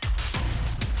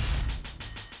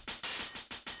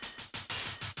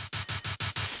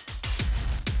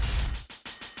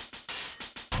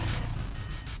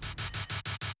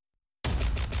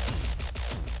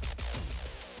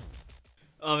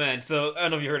Oh man, so I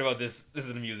don't know if you heard about this. This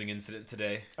is an amusing incident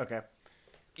today. Okay.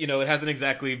 It hasn't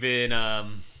exactly been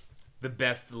the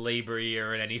best labor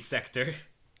year in any sector,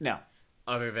 No.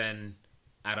 other than,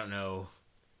 I don't know,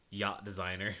 yacht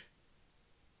designer,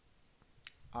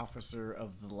 Officer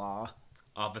of the law.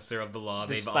 officer of the law.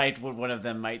 Despite what one of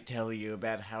them might tell you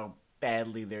about how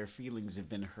badly their feelings have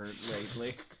been hurt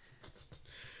lately.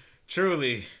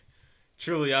 Truly,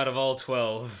 out of all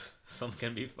 12, some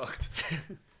can be fucked.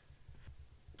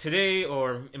 Today,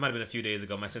 or it might have been a few days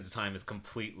ago, my sense of time is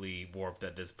completely warped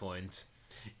at this point.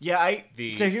 Yeah,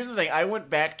 so here's the thing. I went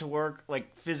back to work,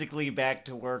 like physically back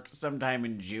to work sometime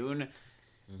in June.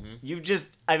 Mm-hmm.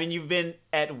 You've been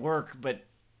at work, but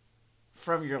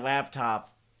from your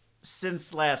laptop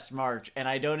since last March, and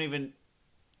I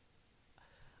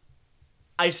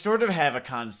sort of have a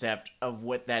concept of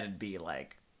what that'd be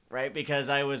like, right? Because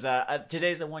I was,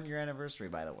 today's a 1-year anniversary,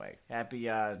 by the way. Happy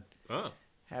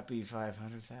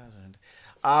 500,000.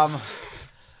 I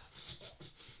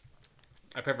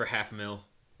prefer half mil.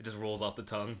 It just rolls off the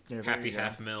tongue. Yeah, Happy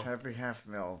half mil. Happy half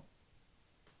mil.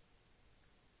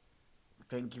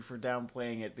 Thank you for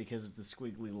downplaying it because of the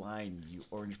squiggly line, you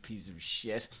orange piece of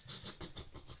shit.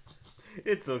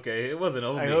 It's okay. It wasn't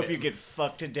only. I hope you get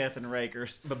fucked to death in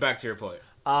Rikers. But back to your point.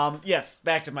 Yes,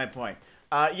 back to my point.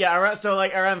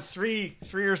 Around three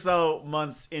or so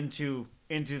months into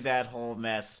that whole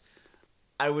mess,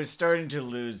 I was starting to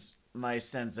lose my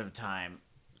sense of time.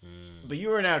 But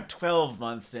you are now 12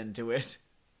 months into it,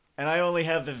 and I only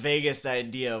have the vaguest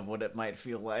idea of what it might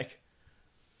feel like.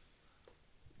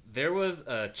 There was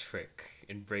a trick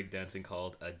in breakdancing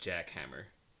called a jackhammer.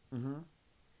 Mm-hmm.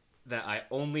 That I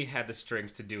only had the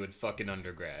strength to do in fucking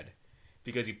undergrad.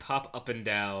 Because you pop up and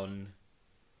down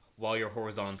while you're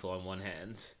horizontal on one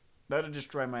hand. That would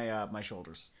destroy my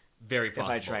shoulders. Very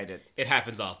possible. If I tried it. It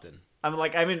happens often. I'm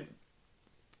not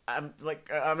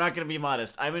gonna be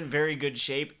modest. I'm in very good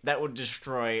shape. That would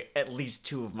destroy at least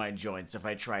 2 of my joints if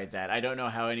I tried that. I don't know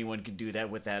how anyone could do that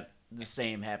with the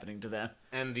same happening to them.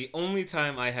 And the only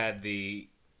time I had the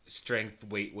strength,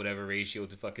 weight, whatever ratio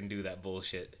to fucking do that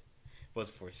bullshit was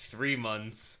for 3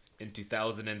 months in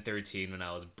 2013 when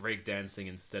I was breakdancing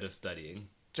instead of studying.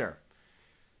 Sure.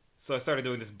 So I started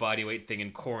doing this bodyweight thing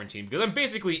in quarantine because I'm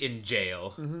basically in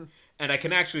jail. Mm-hmm. And I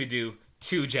can actually do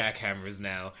 2 jackhammers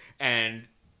now. And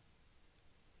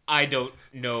I don't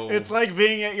know. It's like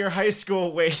being at your high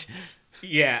school weight.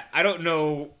 Yeah, I don't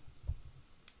know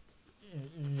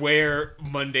where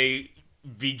Monday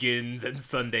begins and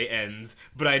Sunday ends,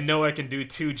 but I know I can do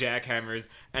 2 jackhammers,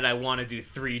 and I want to do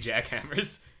 3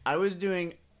 jackhammers.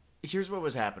 Here's what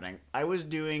was happening. I was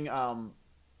doing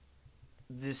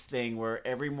this thing where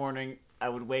every morning I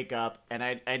would wake up and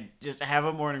I'd just have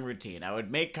a morning routine. I would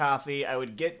make coffee. I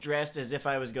would get dressed as if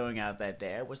I was going out that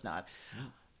day. I was not.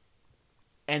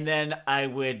 And then I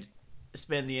would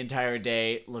spend the entire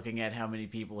day looking at how many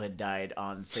people had died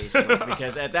on Facebook.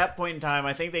 Because at that point in time,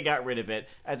 I think they got rid of it.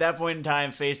 At that point in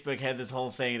time, Facebook had this whole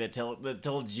thing that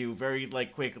told you very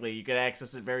quickly, you could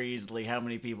access it very easily, how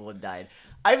many people had died.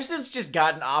 I've since just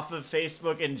gotten off of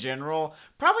Facebook in general,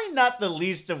 probably not the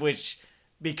least of which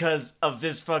because of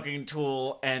this fucking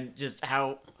tool and just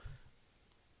how...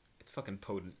 It's fucking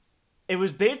potent. It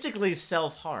was basically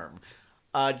self-harm.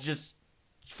 Just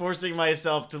forcing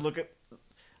myself to look at...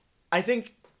 I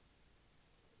think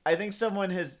someone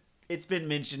has... It's been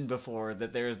mentioned before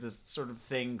that there's this sort of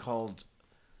thing called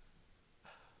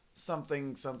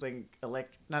something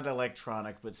not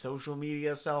electronic, but social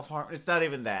media self-harm. It's not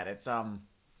even that. It's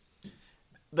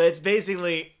but it's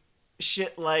basically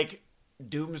shit like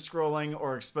doom scrolling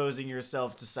or exposing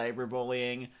yourself to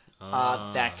cyberbullying,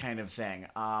 that kind of thing.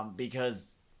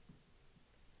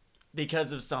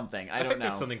 Because of something. I don't think know.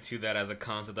 There's something to that as a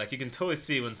concept. Like, you can totally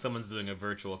see when someone's doing a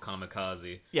virtual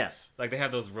kamikaze. Yes. Like, they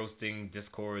have those roasting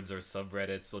Discords or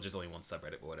subreddits. Well, just only one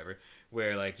subreddit, but whatever.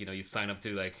 Where, like, you sign up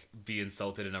to, be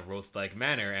insulted in a roast-like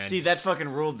manner. And see, that fucking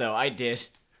ruled, though. I did.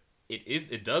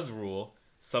 It does rule.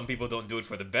 Some people don't do it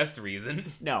for the best reason.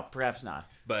 No, perhaps not.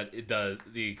 But it does.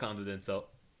 The content itself...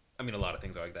 I mean, a lot of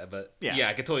things are like that. But, yeah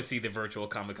I could totally see the virtual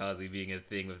kamikaze being a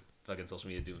thing with fucking social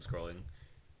media doom scrolling.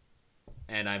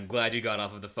 And I'm glad you got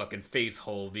off of the fucking face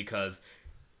hole, because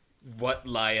what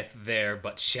lieth there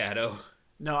but shadow?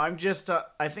 No, I'm just...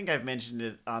 I think I've mentioned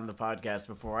it on the podcast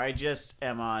before. I just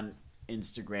am on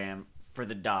Instagram for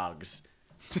the dogs.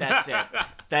 That's it.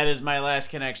 That is my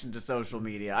last connection to social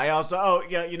media. I also... Oh,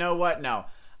 yeah, you know what? No.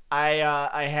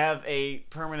 I have a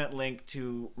permanent link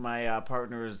to my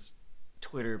partner's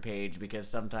Twitter page, because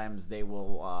sometimes they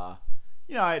will... I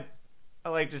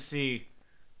like to see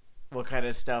what kind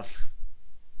of stuff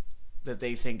that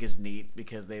they think is neat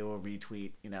because they will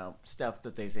retweet, stuff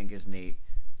that they think is neat.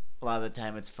 A lot of the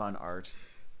time it's fun art.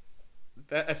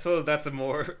 I suppose that's a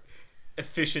more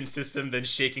efficient system than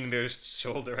shaking their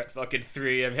shoulder at fucking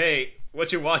 3 a.m. Hey,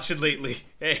 what you watching lately?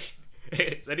 Hey,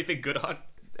 is anything good on?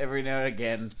 Every now and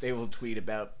again, they will tweet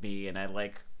about me, and I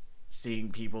like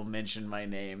seeing people mention my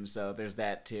name, so there's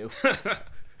that too.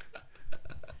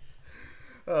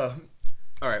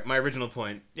 Alright, my original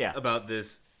point about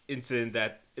this incident,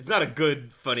 that it's not a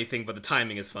good, funny thing, but the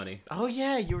timing is funny. Oh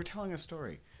yeah, you were telling a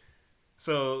story.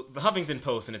 So, the Huffington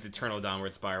Post in its eternal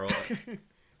downward spiral,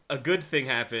 a good thing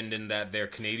happened in that their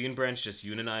Canadian branch just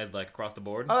unionized, like, across the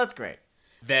board. Oh, that's great.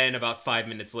 Then, about 5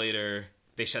 minutes later,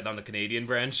 they shut down the Canadian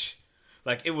branch.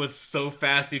 Like, it was so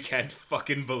fast you can't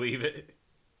fucking believe it.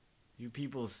 You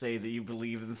people say that you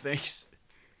believe in things.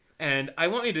 And I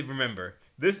want you to remember,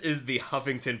 this is the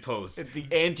Huffington Post. It's the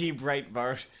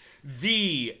anti-Breitbart.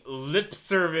 The lip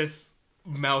service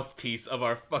mouthpiece of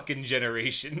our fucking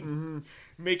generation.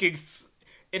 Mm-hmm.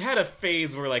 It had a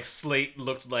phase where, like, Slate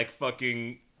looked like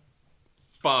fucking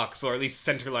Fox, or at least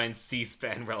Centerline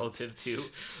C-SPAN relative to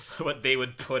what they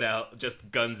would put out,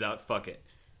 just guns out, fuck it.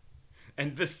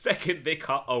 And the second they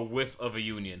caught a whiff of a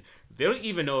union, they don't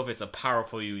even know if it's a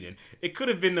powerful union. It could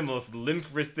have been the most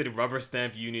limp-wristed rubber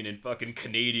stamp union in fucking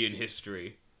Canadian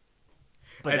history.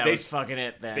 But that was fucking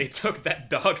it then. They took that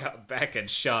dog out back and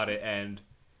shot it, and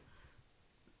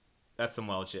that's some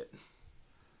wild shit.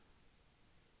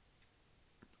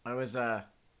 I was,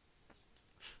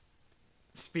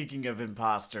 speaking of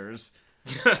imposters,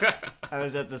 I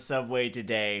was at the subway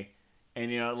today,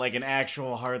 and, like an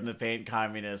actual hard-in-the-paint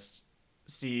communist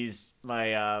sees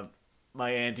my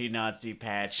anti-Nazi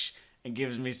patch and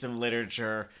gives me some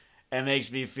literature and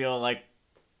makes me feel like,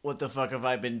 what the fuck have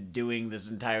I been doing this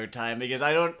entire time? Because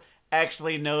I don't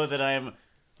actually know that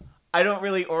I don't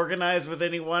really organize with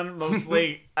anyone.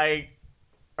 Mostly,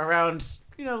 around,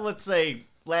 let's say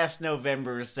last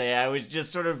November, I was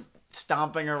just sort of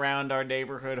stomping around our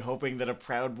neighborhood hoping that a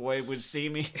Proud Boy would see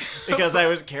me because I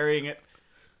was carrying it.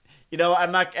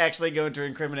 I'm not actually going to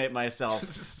incriminate myself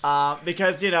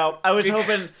because I was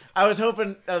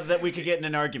hoping that we could get in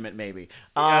an argument, maybe.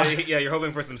 You're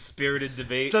hoping for some spirited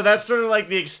debate. So that's sort of like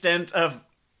the extent of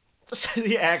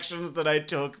the actions that I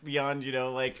took beyond,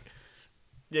 like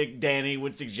Danny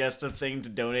would suggest a thing to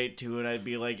donate to, and I'd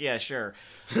be like, yeah, sure.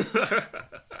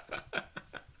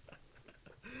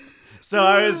 So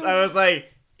I was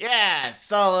like, yeah,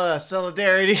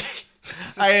 solidarity.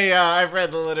 I've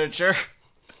read the literature.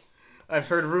 I've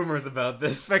heard rumors about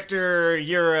this. Spectre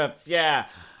Europe, yeah.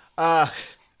 I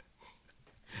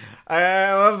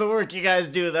love the work you guys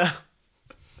do, though.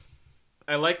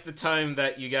 I like the time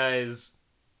that you guys,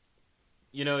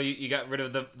 you got rid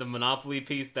of the Monopoly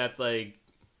piece that's like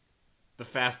the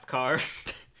fast car.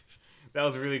 That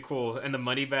was really cool. And the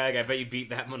money bag, I bet you beat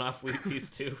that Monopoly piece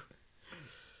too.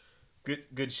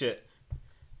 Good shit.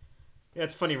 Yeah,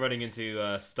 it's funny running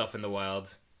into stuff in the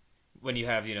wild when you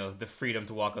have, the freedom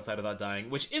to walk outside without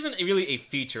dying, which isn't really a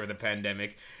feature of the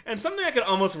pandemic, and something I could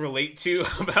almost relate to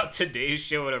about today's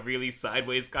show in a really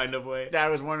sideways kind of way. I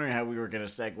was wondering how we were gonna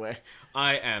segue.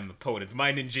 I am potent.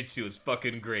 My ninjutsu is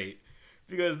fucking great.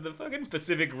 Because the fucking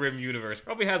Pacific Rim universe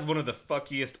probably has one of the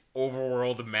fuckiest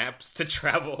overworld maps to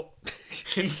travel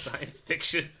in science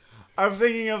fiction. I'm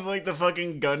thinking of, like, the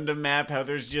fucking Gundam map, how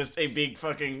there's just a big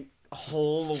fucking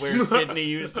hole where Sydney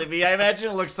used to be. I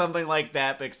imagine it looks something like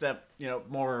that, except,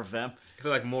 more of them.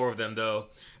 Except, like, more of them, though.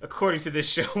 According to this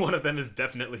show, one of them is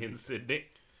definitely in Sydney.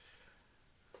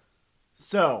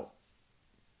 So,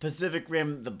 Pacific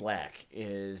Rim The Black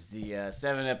is the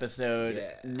 7-episode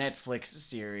Netflix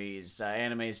series,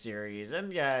 anime series,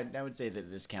 and yeah, I would say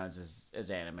that this counts as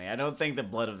anime. I don't think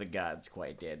that Blood of the Gods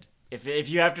quite did. If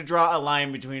you have to draw a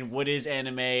line between what is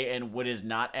anime and what is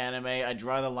not anime, I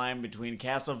draw the line between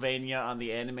Castlevania on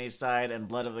the anime side and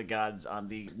Blood of the Gods on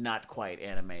the not quite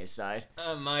anime side.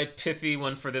 My pithy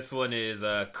one for this one is,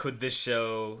 could this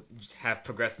show have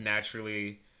progressed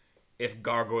naturally if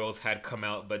Gargoyles had come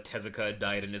out but Tezuka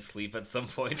died in his sleep at some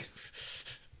point?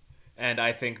 And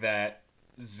I think that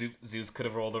Zeus could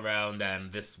have rolled around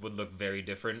and this would look very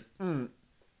different.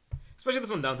 Especially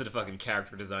this one down to the fucking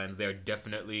character designs. They're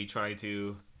definitely trying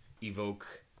to evoke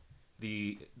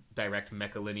the direct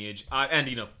mecha lineage.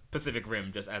 And, Pacific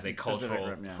Rim, just as a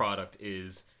cultural product,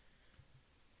 is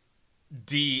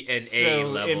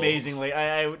DNA level. Amazingly,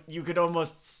 you could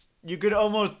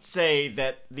almost say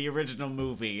that the original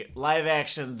movie, live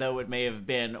action though it may have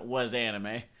been, was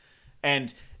anime.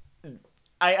 And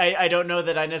I don't know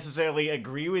that I necessarily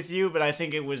agree with you, but I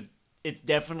think it's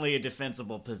definitely a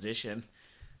defensible position.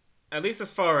 at least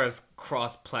as far as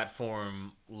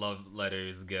cross-platform love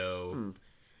letters go,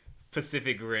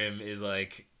 Pacific Rim is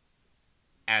like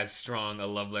as strong a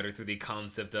love letter through the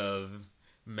concept of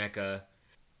mecha.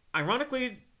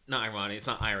 Ironically, not ironic, it's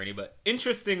not irony, but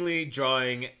interestingly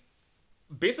drawing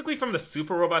basically from the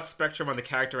Super Robot spectrum on the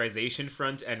characterization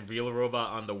front and Real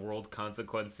Robot on the world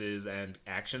consequences and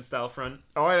action style front.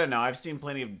 Oh, I don't know. I've seen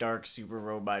plenty of dark Super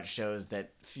Robot shows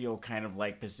that feel kind of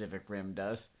like Pacific Rim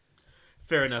does.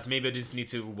 Fair enough. Maybe I just need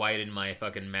to widen my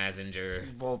fucking Mazinger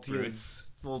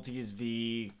roots. Voltes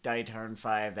V, Daitarn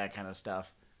 5, that kind of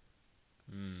stuff.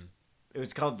 It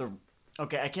was called the...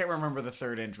 Okay, I can't remember the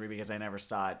third entry because I never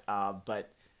saw it,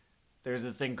 but there's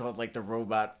a thing called, like, the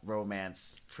Robot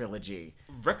Romance Trilogy.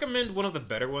 Recommend one of the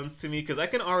better ones to me, because I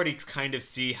can already kind of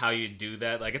see how you do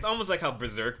that. Like, it's almost like how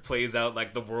Berserk plays out,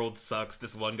 like, the world sucks,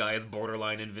 this one guy is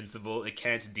borderline invincible, it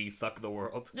can't de-suck the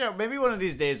world. Yeah, maybe one of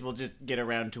these days we'll just get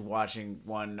around to watching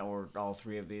one or all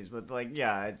three of these, but, like,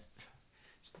 yeah,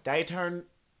 it's Daitarn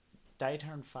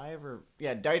 5, or...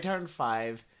 Yeah, Daitarn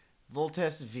 5,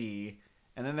 Voltes V,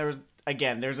 and then there's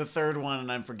a third one,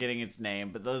 and I'm forgetting its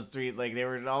name, but those three, like, they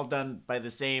were all done by the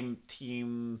same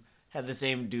team, had the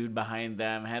same dude behind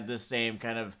them, had the same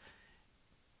kind of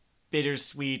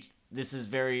bittersweet, this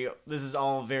is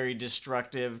all very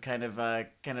destructive kind of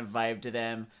vibe to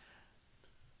them.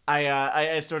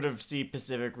 I sort of see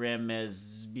Pacific Rim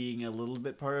as being a little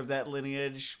bit part of that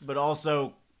lineage, but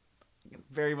also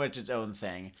very much its own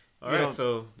thing. Alright,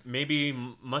 so maybe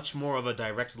much more of a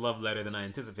direct love letter than I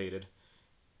anticipated.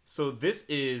 So this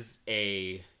is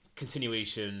a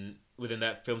continuation within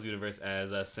that film's universe,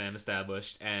 as Sam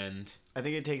established, and... I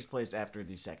think it takes place after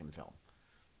the second film.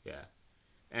 Yeah.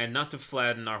 And not to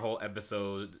flatten our whole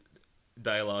episode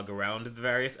dialogue around the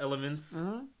various elements,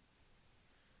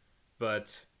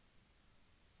 but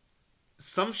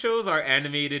some shows are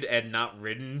animated and not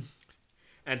written,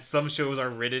 and some shows are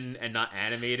written and not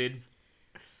animated.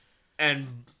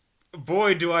 And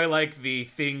boy, do I like the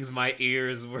things my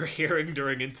ears were hearing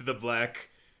during Into the Black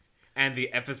and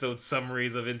the episode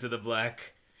summaries of Into the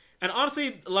Black. And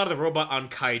honestly, a lot of the Robot on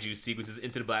Kaiju sequences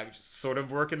Into the Black sort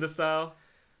of work in the style.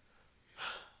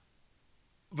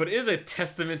 But it is a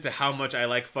testament to how much I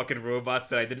like fucking robots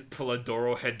that I didn't pull a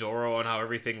Doro Hedoro on how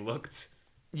everything looked.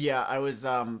 Yeah, I was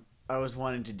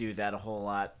wanting to do that a whole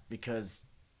lot because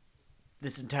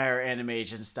this entire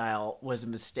animation style was a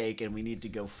mistake and we need to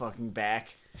go fucking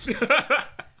back.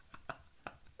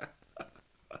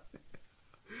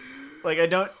 Like, I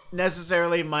don't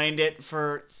necessarily mind it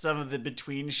for some of the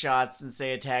between shots and,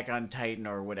 say, Attack on Titan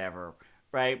or whatever,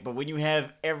 right? But when you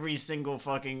have every single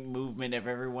fucking movement of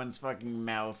everyone's fucking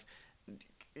mouth,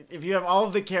 if you have all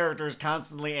of the characters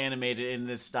constantly animated in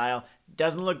this style,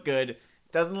 doesn't look good.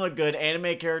 Doesn't look good.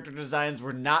 Anime character designs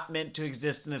were not meant to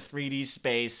exist in a 3D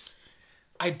space.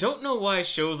 I don't know why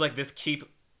shows like this keep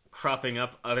cropping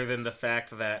up other than the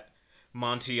fact that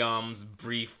Montiam's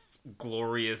brief,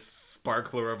 glorious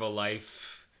sparkler of a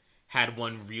life had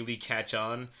one really catch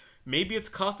on. Maybe it's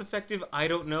cost effective. I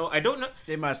don't know.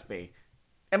 It must be.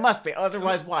 It must be.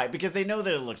 Otherwise, why? Because they know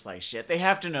that it looks like shit. They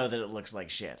have to know that it looks like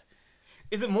shit.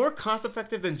 Is it more cost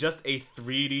effective than just a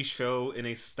 3D show in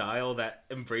a style that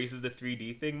embraces the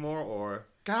 3D thing more, or...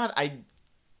 God, I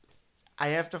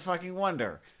have to fucking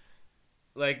wonder.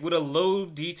 Like, would a low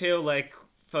detail, like,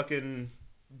 fucking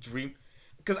Dream...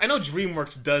 Because I know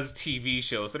DreamWorks does TV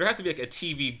shows, so there has to be, like, a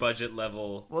TV budget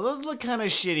level. Well, those look kind of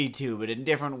shitty, too, but in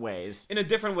different ways. In a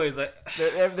different ways, like...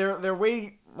 They're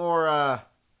way more,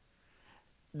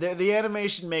 The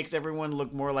animation makes everyone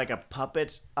look more like a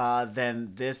puppet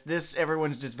than this. This,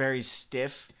 everyone's just very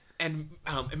stiff. And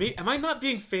am I not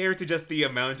being fair to just the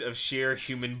amount of sheer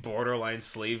human borderline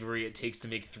slavery it takes to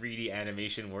make 3D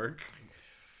animation work?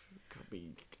 Could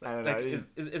be... I don't know. Like,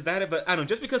 is that it? But I don't know.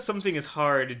 Just because something is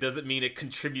hard, it doesn't mean it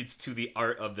contributes to the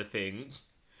art of the thing.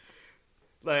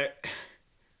 Like,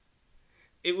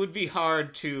 it would be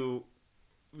hard to...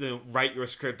 write your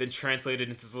script, then translate it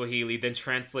into Swahili, then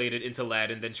translate it into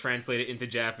Latin, then translate it into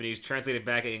Japanese, translate it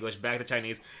back to English, back to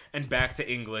Chinese, and back to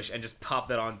English, and just pop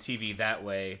that on TV that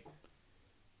way.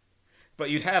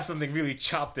 But you'd have something really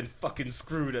chopped and fucking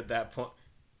screwed at that point.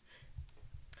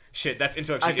 Shit, that's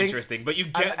intellectually interesting, but you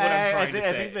get what I'm trying to say.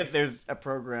 I think that there's a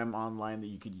program online that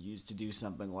you could use to do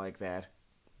something like that.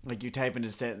 Like, you type in a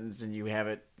sentence and you have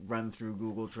it run through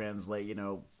Google Translate,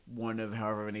 one of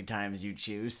however many times you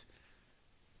choose.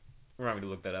 Remind me to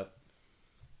look that up.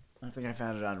 I think I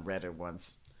found it on Reddit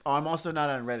once. Oh, I'm also not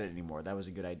on Reddit anymore. That was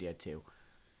a good idea, too.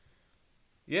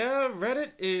 Yeah,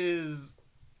 Reddit is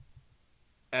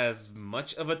as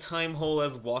much of a time hole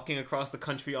as walking across the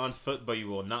country on foot, but you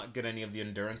will not get any of the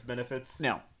endurance benefits.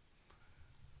 No.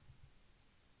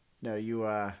 No,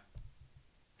 you'll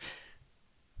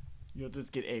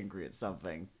just get angry at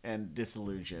something and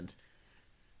disillusioned.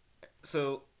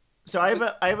 So So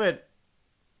I have an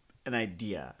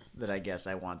idea that I guess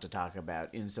I want to talk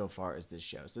about insofar as this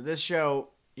show. So this show,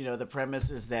 the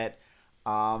premise is that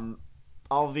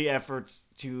all the efforts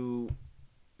to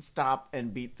stop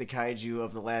and beat the kaiju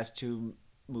of the last two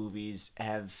movies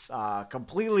have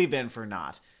completely been for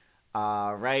naught.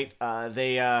 Right?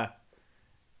 The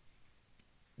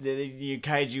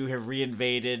kaiju have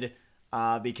reinvaded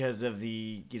because of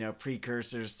the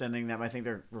precursors sending them. I think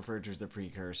they're referred to as the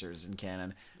precursors in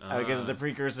canon. Because of the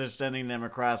precursors sending them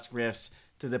across rifts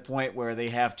to the point where they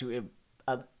have to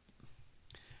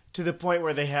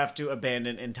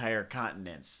abandon entire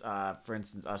continents. For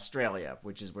instance, Australia,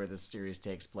 which is where this series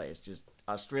takes place. Just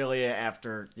Australia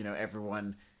after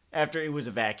everyone after it was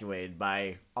evacuated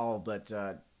by all but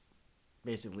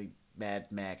basically Mad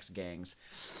Max gangs.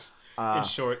 in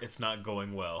short, it's not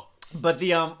going well. But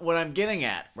the what I'm getting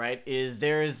at, right, is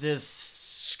there is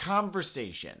this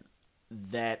conversation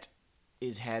that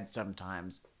is had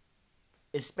sometimes,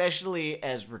 especially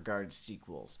as regards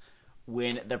sequels,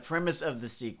 when the premise of the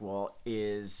sequel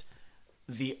is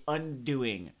the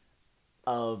undoing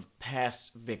of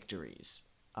past victories,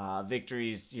 of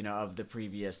the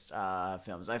previous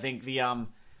films. I think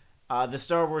the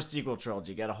Star Wars sequel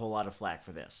trilogy got a whole lot of flack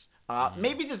for this.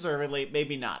 Maybe deservedly,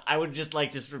 maybe not. I would just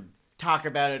like to sort of talk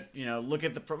about it. Look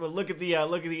at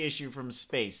the issue from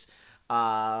space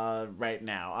right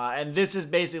now, and this is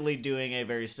basically doing a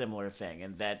very similar thing,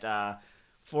 in that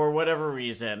for whatever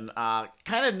reason,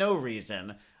 kind of no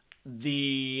reason,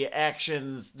 the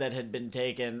actions that had been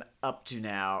taken up to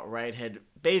now, right, had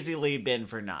basically been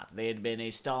for naught. They had been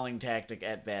a stalling tactic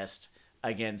at best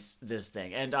against this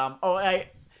thing. And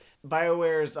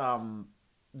BioWare's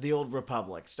The Old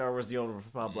Republic, Star Wars The Old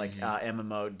Republic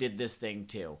MMO did this thing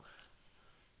too.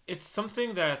 It's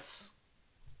something that's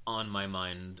on my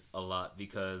mind a lot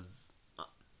because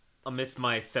amidst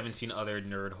my 17 other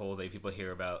nerd holes that people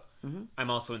hear about, I'm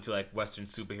also into like Western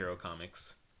superhero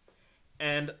comics.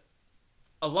 And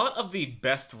a lot of the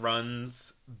best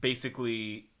runs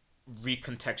basically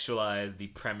recontextualize the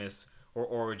premise or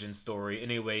origin story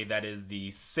in a way that is the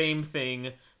same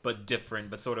thing but different,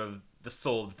 but sort of the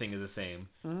soul of the thing is the same.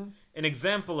 An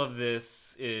example of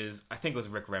this is, I think it was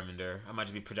Rick Remender. I might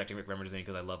just be projecting Rick Remender's name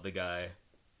because I love the guy. It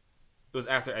was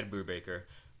after Ed Brubaker.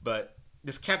 But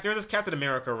there's this Captain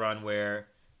America run where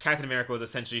Captain America was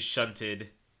essentially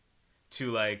shunted to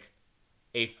like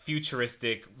a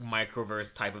futuristic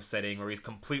microverse type of setting where he's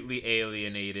completely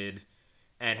alienated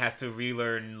and has to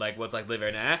relearn like what's like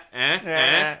living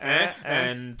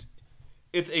and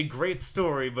it's a great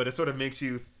story, but it sort of makes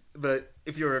you but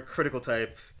if you're a critical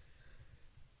type,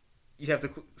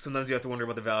 sometimes you have to wonder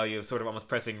about the value of sort of almost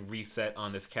pressing reset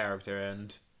on this character.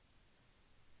 And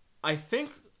I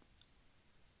think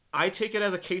I take it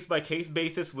as a case-by-case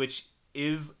basis, which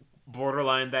is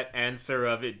borderline that answer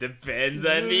of it depends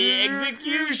on the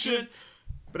execution.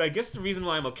 But I guess the reason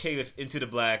why I'm okay with Into the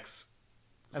Black's...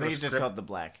 I think it's just called The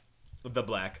Black. The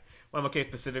Black. Why I'm okay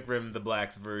with Pacific Rim, The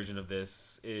Black's version of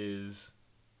this is...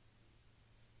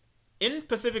 In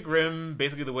Pacific Rim,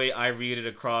 basically the way I read it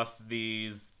across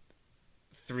these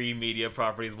 3 media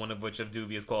properties, one of which of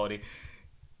dubious quality,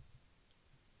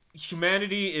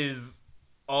 humanity is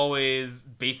always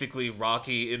basically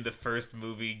Rocky in the first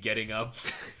movie getting up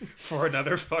for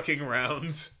another fucking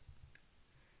round.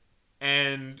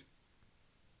 And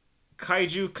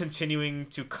kaiju continuing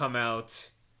to come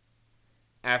out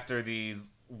after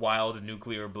these wild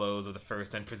nuclear blows of the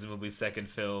first and presumably second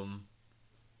film.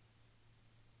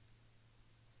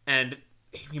 And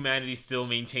humanity still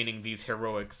maintaining these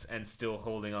heroics and still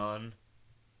holding on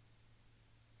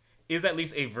is at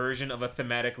least a version of a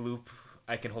thematic loop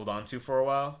I can hold on to for a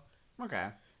while. Okay.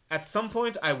 At some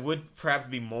point, I would perhaps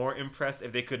be more impressed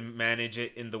if they could manage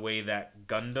it in the way that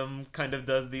Gundam kind of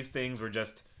does these things, where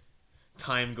just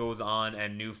time goes on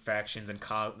and new factions and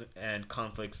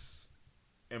conflicts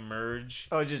emerge.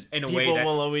 Oh, just in a way people that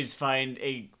will always find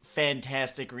a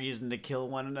fantastic reason to kill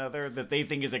one another that they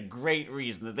think is a great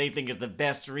reason, that they think is the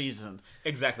best reason.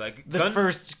 Exactly, like the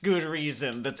first good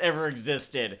reason that's ever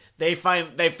existed. They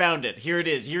found it. Here it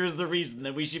is. Here's the reason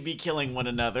that we should be killing one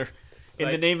another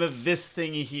in the name of this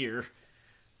thing here.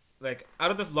 Like,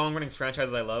 out of the long-running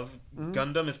franchises I love,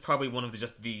 Gundam is probably one of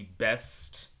the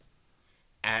best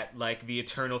at like the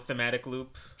eternal thematic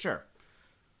loop. Sure.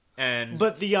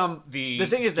 But the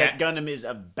thing is that Gundam is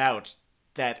about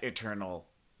that eternal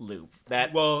loop.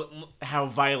 How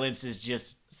violence is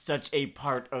just such a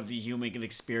part of the human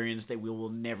experience that we will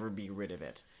never be rid of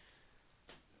it.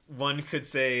 One could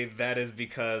say that is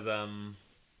because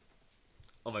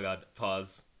Oh my god,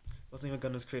 pause. What's the name of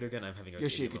Gundam's creator again? I'm having a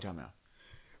Yoshiyuki Tomino.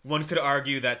 One could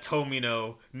argue that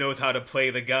Tomino knows how to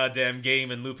play the goddamn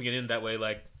game and looping it in that way.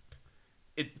 Like,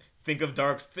 think of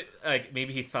like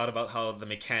maybe he thought about how the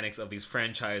mechanics of these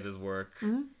franchises work.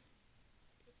 Mm-hmm.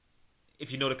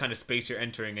 If you know the kind of space you're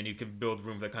entering and you can build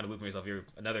room for that kind of looping yourself, you're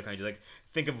another kind. Like,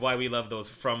 think of why we love those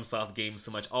FromSoft games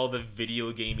so much. All the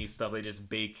video gamey stuff they just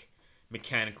bake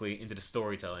mechanically into the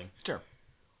storytelling. Sure.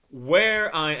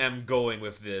 Where I am going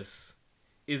with this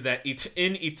is that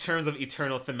in terms of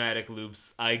eternal thematic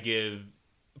loops, I give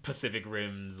Pacific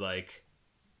Rim's like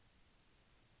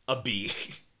a B.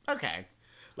 Okay.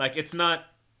 Like, it's not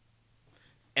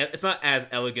as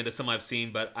elegant as some I've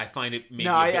seen, but I find it maybe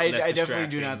No, a bit less I distracting.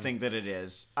 definitely do not think that it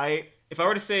is. If I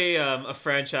were to say a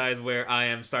franchise where I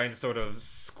am starting to sort of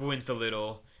squint a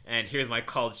little, and here's my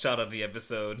called shot of the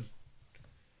episode,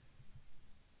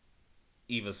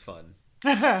 Eva's fun.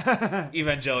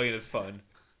 Evangelion is fun.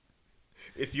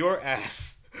 If your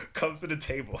ass comes to the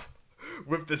table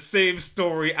with the same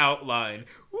story outline,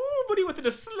 ooh, but he went in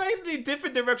a slightly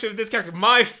different direction with this character,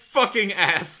 my fucking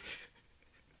ass.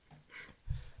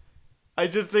 I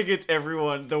just think it's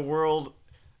everyone, the world,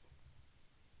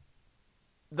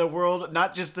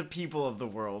 not just the people of the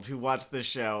world who watch the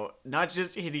show, not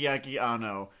just Hideaki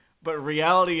Anno, but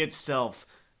reality itself,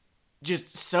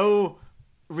 just so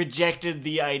rejected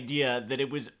the idea that it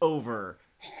was over,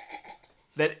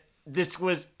 that this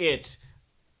was it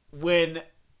when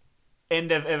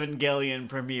End of Evangelion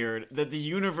premiered, that the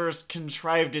universe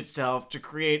contrived itself to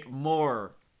create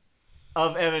more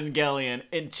of Evangelion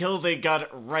until they got it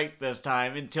right this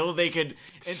time, until they could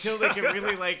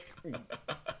really like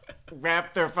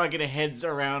wrap their fucking heads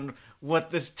around what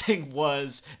this thing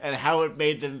was and how it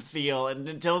made them feel, and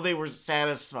until they were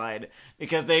satisfied,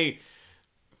 because they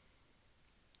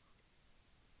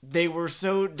were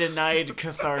so denied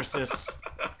catharsis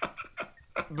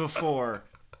before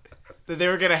that they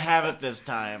were gonna have it this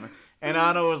time. And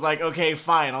Anno was like, okay,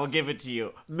 fine, I'll give it to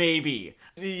you. Maybe.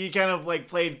 He kind of like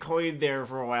played coy there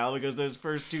for a while, because those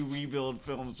first two Rebuild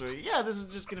films were, yeah, this is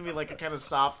just gonna be like a kind of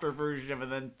softer version of it,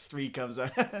 and then 3 comes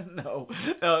out. No,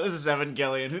 this is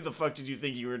Evangelion. Who the fuck did you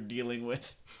think you were dealing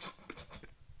with?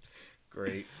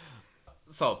 Great.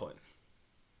 Solid point.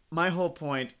 My whole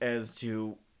point as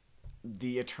to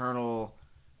the eternal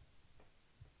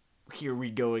here we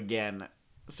go again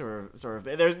sort of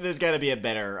there's got to be a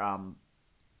better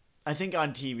I think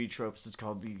on TV tropes it's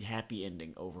called the happy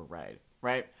ending override,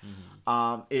 right?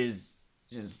 Mm-hmm. Is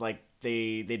just like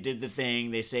they did the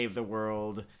thing, they saved the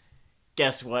world,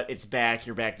 guess what, it's back,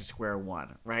 you're back to square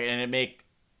one, right? And it make,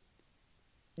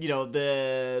 you know,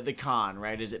 the con,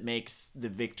 right, is it makes the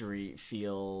victory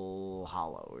feel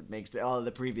hollow. It makes all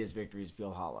the previous victories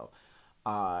feel hollow.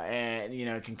 And, you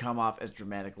know, it can come off as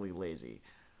dramatically lazy.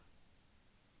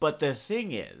 But the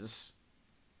thing is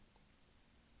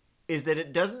that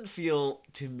it doesn't feel,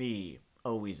 to me,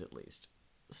 always at least,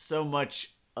 so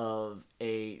much of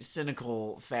a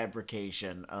cynical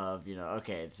fabrication of, you know,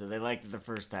 okay, so they liked it the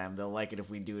first time, they'll like it if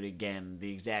we do it again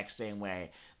the exact same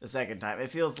way the second time.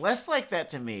 It feels less like that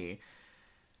to me,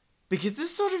 because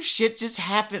this sort of shit just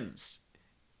happens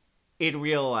in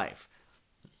real life.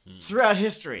 Throughout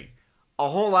history. A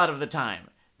whole lot of the time.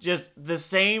 Just the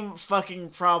same fucking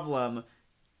problem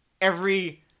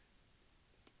every,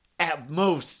 at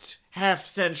most, half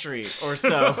century or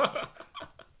so.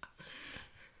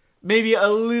 Maybe a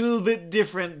little bit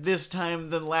different this time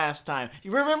than last time.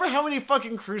 You remember how many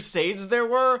fucking crusades there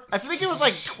were? I think it was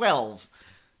like 12.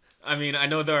 I mean, I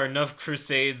know there are enough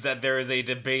crusades that there is a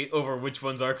debate over which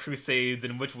ones are crusades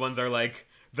and which ones are like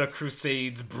the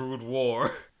Crusades brood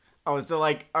war. Oh, so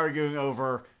like arguing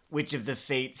over which of the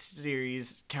Fate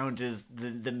series count as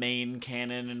the main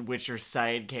canon and which are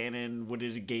side canon, what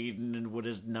is Gaiden and what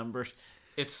is numbered.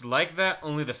 It's like that,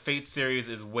 only the Fate series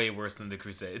is way worse than the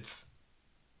Crusades.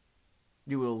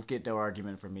 You will get no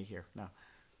argument from me here. No.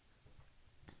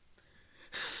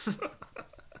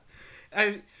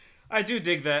 I do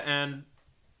dig that, and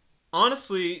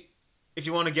honestly, if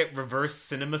you want to get reverse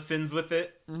cinema sins with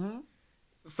it,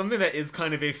 something that is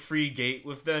kind of a free gate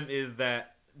with them is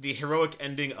that the heroic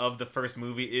ending of the first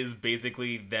movie is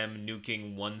basically them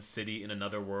nuking one city in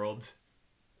another world.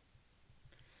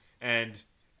 And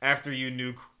after you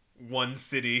nuke one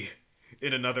city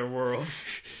in another world,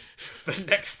 the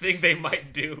next thing they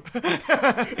might do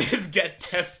is get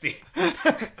testy.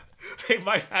 They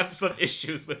might have some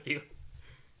issues with you.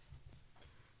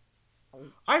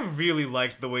 I really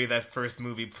liked the way that first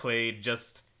movie played,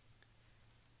 just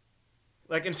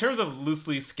like, in terms of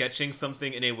loosely sketching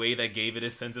something in a way that gave it a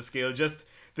sense of scale, just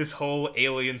this whole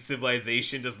alien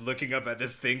civilization just looking up at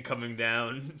this thing coming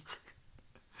down.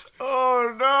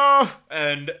 Oh no!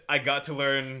 And I got to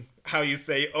learn how you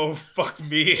say, "Oh fuck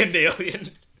me" in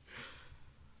Alien.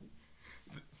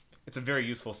 It's a very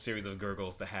useful series of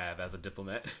gurgles to have as a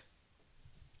diplomat.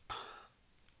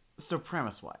 So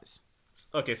premise-wise,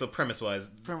 Okay, so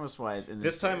premise-wise, in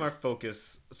this time series. our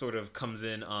focus sort of comes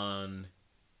in on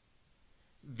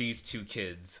these two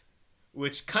kids,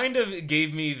 which kind of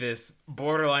gave me this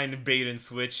borderline bait and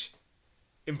switch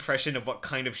impression of what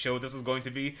kind of show this was going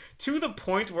to be, to the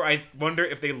point where I wonder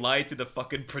if they lied to the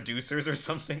fucking producers or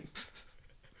something.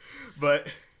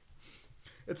 But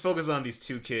it's focused on these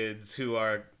two kids who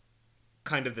are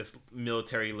kind of this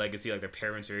military legacy, like their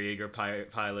parents are Jaeger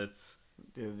pilots.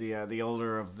 The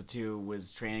older of the two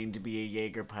was training to be a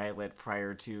Jaeger pilot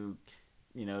prior to,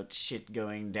 shit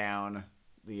going down.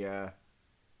 You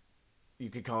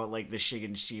could call it like the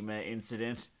Shiganshima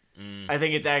incident. I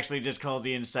think it's actually just called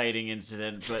the inciting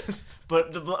incident,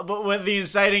 but when the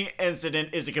inciting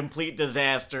incident is a complete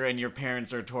disaster and your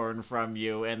parents are torn from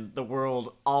you and the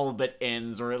world all but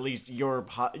ends, or at least your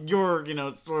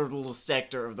sort of little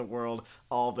sector of the world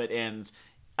all but ends.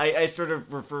 I sort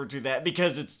of refer to that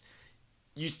because it's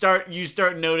you start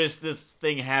notice this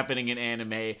thing happening in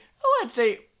anime. Oh, I'd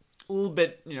say a little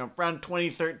bit, around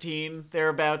 2013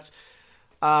 thereabouts,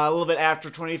 a little bit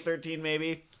after 2013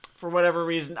 maybe. For whatever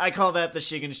reason, I call that the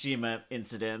Shiganshima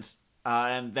incident,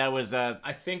 and that was I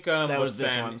think that what was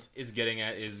this Sam one. is getting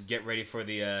at is get ready for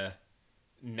the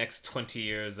next 20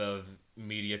 years of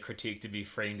media critique to be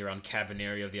framed around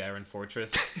Cabaneri of the Iron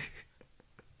Fortress.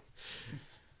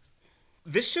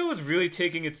 This show is really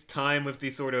taking its time with the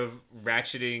sort of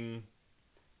ratcheting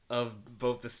of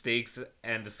both the stakes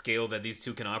and the scale that these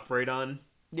two can operate on.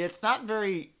 Yeah, it's not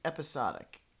very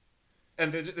episodic.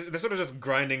 And they're sort of just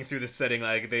grinding through the setting,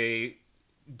 like they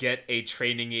get a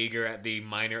training Jaeger at the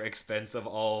minor expense of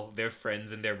all their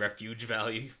friends and their refuge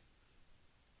value.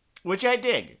 Which I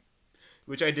dig.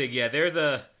 Yeah. There's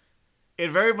a...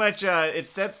 It very much, it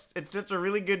sets a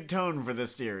really good tone for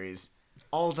this series.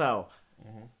 Although,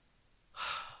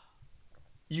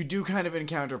 you do kind of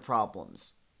encounter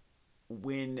problems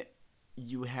when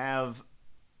you have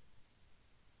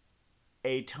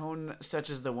a tone such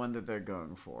as the one that they're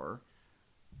going for.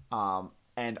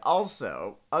 And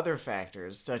also other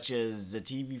factors such as the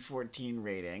TV-14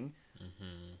 rating,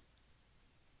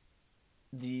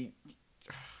 the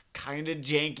kind of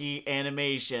janky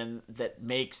animation that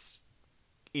makes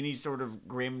any sort of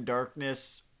grim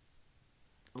darkness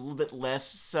a little bit less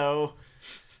so.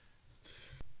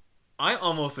 I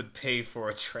almost would pay for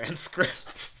a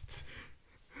transcript.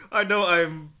 I know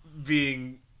I'm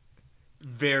being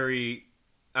very...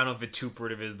 I don't know if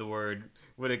vituperative is the word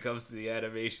when it comes to the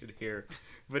animation here,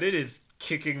 but it is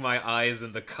kicking my eyes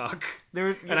in the cock.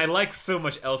 And I like so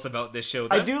much else about this show.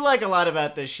 I do like a lot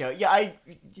about this show. Yeah,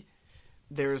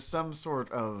 there's some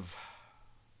sort of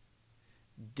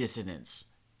dissonance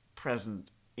present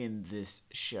in this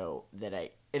show and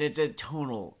it's a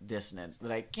tonal dissonance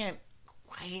that I can't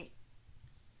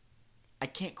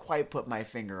quite put my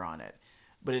finger on it,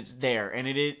 but it's there, and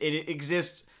it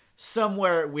exists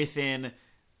somewhere within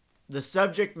the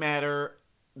subject matter,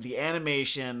 the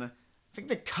animation, I think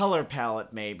the color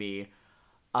palette maybe,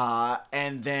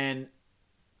 and then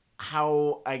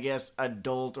how, I guess,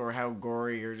 adult or how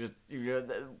gory or just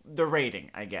the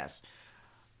rating, I guess.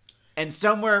 And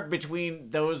somewhere between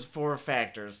those four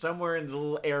factors, somewhere in the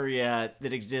little area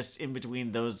that exists in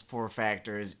between those four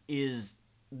factors is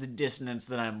the dissonance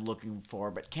that I'm looking for,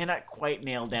 but cannot quite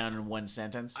nail down in one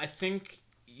sentence. I think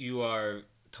you are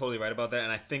totally right about that,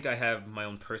 and I think I have my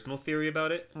own personal theory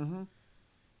about it.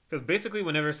 Because basically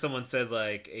whenever someone says,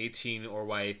 like, a teen or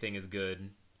YA thing is good,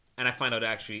 and I find out it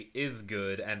actually is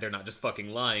good, and they're not just fucking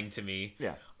lying to me,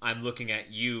 I'm looking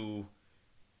at you,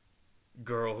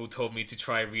 girl who told me to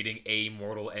try reading a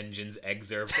Mortal Engines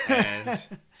excerpt, and...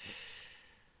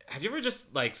 Have you ever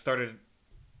just, like, started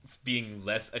being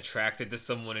less attracted to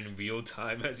someone in real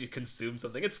time as you consume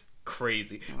something? It's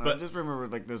crazy. But I just remember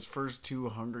like those first two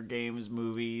Hunger Games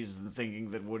movies and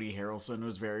thinking that Woody Harrelson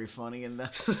was very funny in them.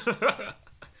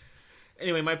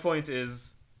 Anyway, my point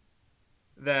is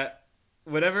that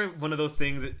whenever one of those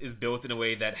things is built in a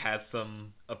way that has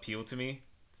some appeal to me,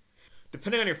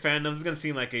 depending on your fandom, this is going to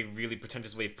seem like a really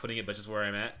pretentious way of putting it, but just where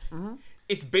I'm at.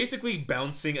 It's basically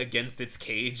bouncing against its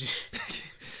cage.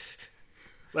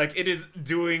 Like, it is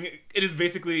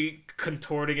basically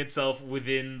contorting itself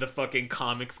within the fucking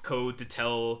comics code to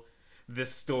tell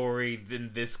this story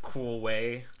in this cool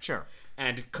way. Sure.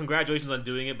 And congratulations on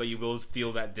doing it, but you will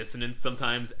feel that dissonance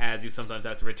sometimes, as you sometimes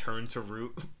have to return to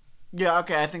root. Yeah,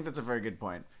 okay, I think that's a very good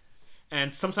point.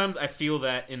 And sometimes I feel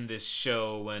that in this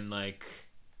show when, like...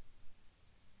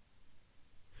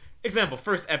 example,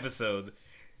 first episode,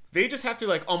 they just have to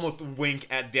like almost wink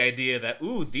at the idea that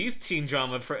these teen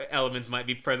drama elements might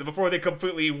be present before they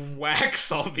completely wax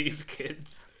all these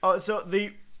kids. Oh, so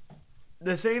the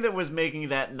thing that was making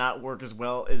that not work as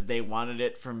well as they wanted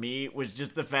it for me was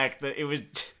just the fact that it was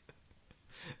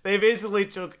they basically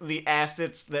took the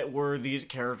assets that were these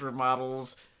character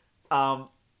models,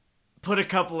 put a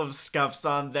couple of scuffs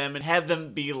on them and had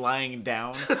them be lying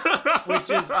down, which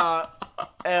is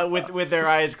with their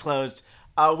eyes closed.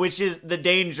 Which is the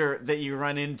danger that you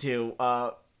run into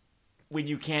when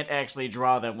you can't actually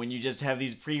draw them, when you just have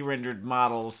these pre-rendered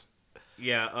models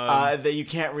that you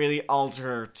can't really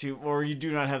alter or you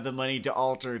do not have the money to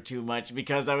alter too much,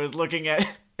 because I was looking at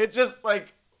it's just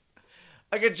like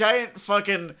a giant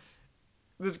fucking,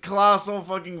 this colossal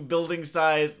fucking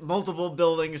multiple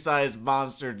building size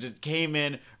monster just came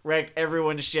in, wrecked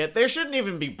everyone's shit. There shouldn't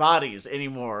even be bodies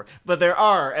anymore, but there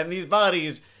are, and these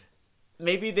bodies,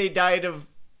 maybe they died of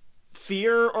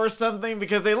fear or something,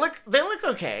 because they look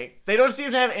okay. They don't seem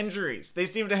to have injuries. They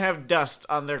seem to have dust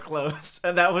on their clothes,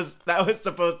 and that was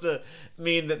supposed to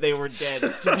mean that they were dead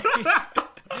to me.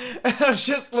 And I was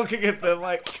just looking at them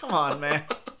like, come on, man.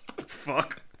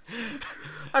 Fuck.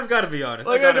 I've got to be honest.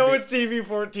 Like, I know it's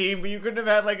TV-14, but you couldn't have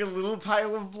had like a little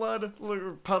pile of blood,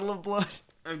 or puddle of blood.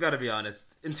 I've got to be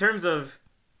honest. In terms of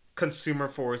consumer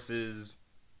forces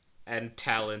and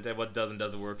talent and what does and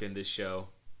doesn't work in this show,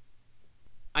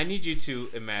 I need you to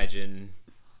imagine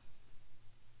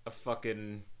a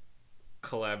fucking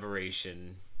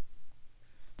collaboration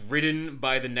written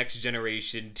by the Next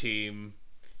Generation team,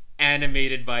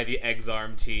 animated by the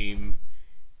Exarm team,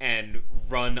 and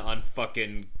run on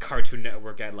fucking Cartoon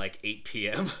Network at like 8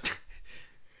 p.m.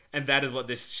 And that is what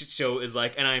this show is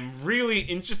like, and I'm really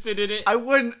interested in it. I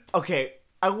wouldn't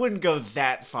go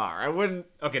that far. I wouldn't.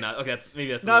 Okay,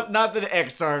 that's not the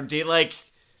Exarm team, like.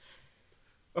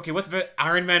 Okay, what's the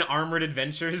Iron Man Armored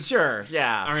Adventures? Sure,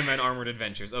 yeah. Iron Man Armored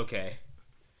Adventures, okay.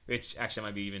 Which actually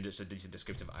might be even just a decent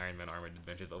descriptive of Iron Man Armored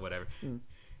Adventures, but whatever.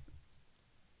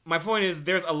 My point is,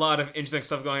 there's a lot of interesting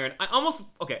stuff going on.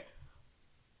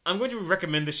 I'm going to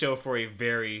recommend the show for a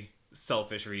very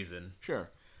selfish reason. Sure.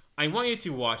 I want you to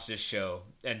watch this show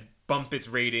and bump its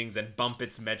ratings and bump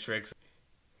its metrics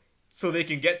so they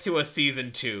can get to a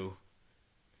season 2.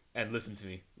 And listen to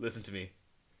me.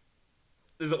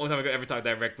 This is the only time I could ever talk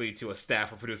directly to a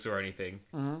staff or producer or anything.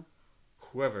 Mm-hmm.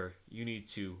 Whoever you need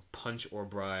to punch or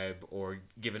bribe or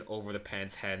give an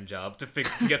over-the-pants hand job to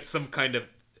get some kind of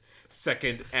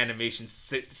second animation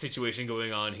situation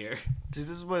going on here. See,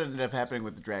 this is what ended up happening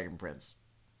with the Dragon Prince.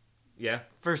 Yeah?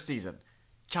 First season.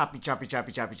 Choppy.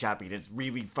 And it's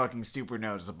really fucking super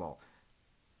noticeable.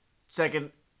 Second,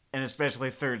 and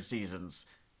especially third seasons.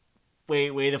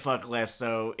 Way the fuck less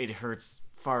so. It hurts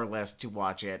far less to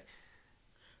watch it.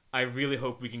 I really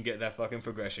hope we can get that fucking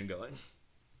progression going.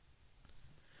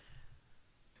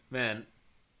 Man,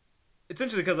 it's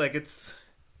interesting because, like, this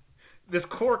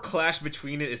core clash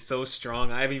between it is so strong.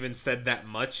 I haven't even said that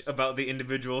much about the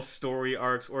individual story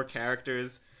arcs or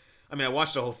characters. I mean, I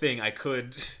watched the whole thing. I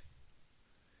could,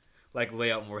 like, lay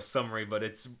out more summary, but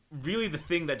it's really the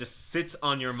thing that just sits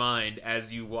on your mind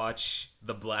as you watch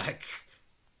The Black.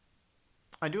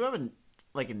 I do have a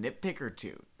nitpick or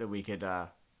two that we could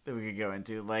go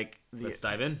into. Let's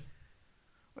dive in.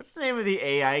 What's the name of the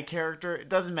AI character? It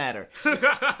doesn't matter.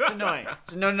 It's annoying.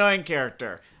 It's an annoying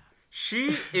character.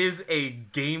 She is a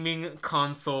gaming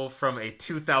console from a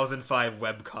 2005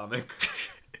 webcomic.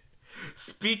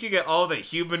 Speaking at all the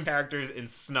human characters in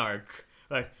snark.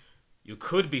 Like, you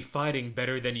could be fighting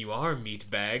better than you are,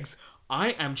 meatbags. I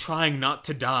am trying not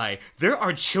to die. There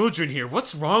are children here.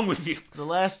 What's wrong with you? The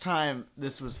last time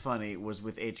this was funny was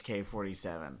with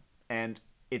HK47. And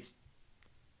it's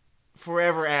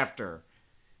forever after.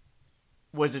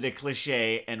 Was it a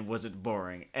cliche and was it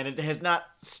boring? And it has not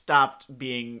stopped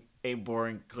being a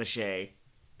boring cliche.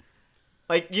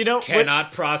 Like, you know...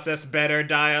 Cannot process better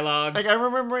dialogue. Like, I'm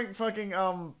remembering fucking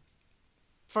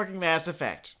Mass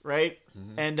Effect, right?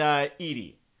 Mm-hmm. And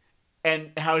Edie.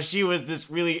 And how she was this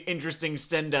really interesting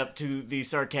send-up to the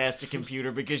sarcastic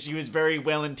computer because she was very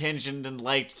well-intentioned and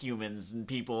liked humans and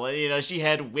people. And, you know, she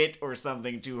had wit or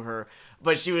something to her.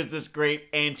 But she was this great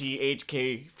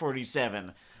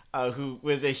anti-HK47 who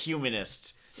was a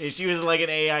humanist. She was like an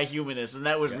AI humanist, and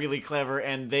that was really clever.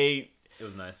 And it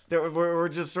was nice. We're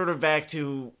just sort of back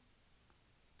to...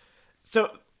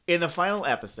 So, in the final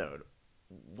episode,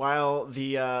 while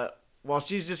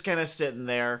she's just kind of sitting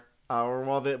there... or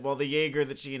while the Jaeger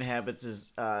that she inhabits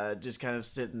is just kind of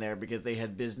sitting there because they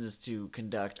had business to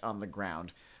conduct on the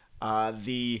ground.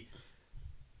 The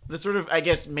sort of, I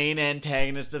guess, main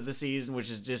antagonist of the season, which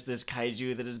is just this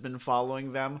kaiju that has been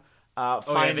following them, Oh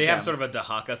yeah, they have sort of a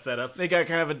Dahaka setup. They got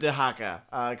kind of a Dahaka,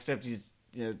 except he's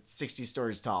 60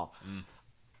 stories tall.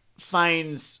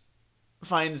 Finds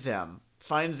them,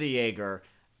 finds the Jaeger,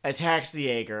 attacks the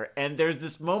Jaeger, and there's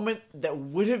this moment that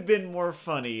would have been more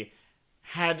funny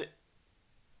had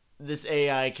this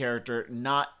AI character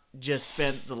not just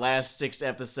spent the last 6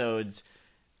 episodes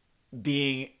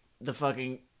being the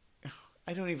fucking...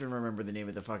 I don't even remember the name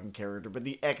of the fucking character, but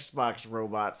the Xbox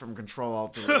robot from Control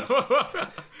Alt Delete.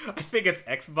 I think it's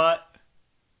Xbot.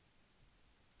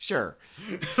 Sure.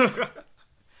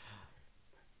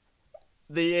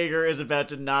 The Jaeger is about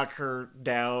to knock her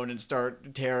down and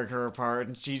start tearing her apart,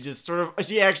 and she just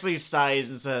she actually sighs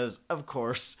and says, "Of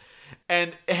course."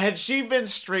 And had she been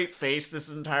straight-faced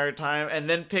this entire time, and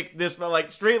then picked this,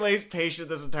 like, straight-laced patient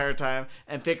this entire time,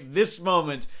 and picked this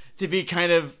moment to be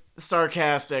kind of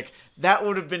sarcastic, that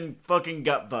would have been fucking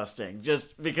gut-busting.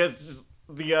 Just because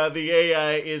the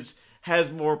AI has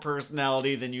more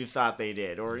personality than you thought they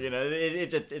did. Or,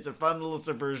 it's a fun little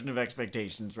subversion of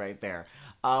expectations right there.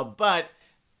 But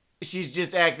she's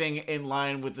just acting in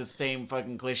line with the same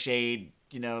fucking cliched,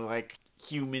 like,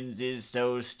 humans is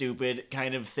so stupid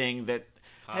kind of thing that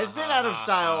has been out of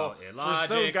style for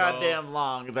so goddamn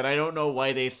long that I don't know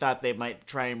why they thought they might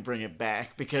try and bring it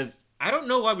back, because... I don't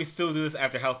know why we still do this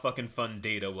after how fucking fun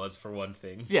Data was, for one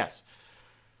thing. Yes.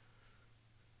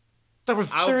 That was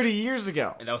 30 years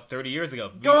ago. And that was 30 years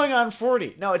ago. Going on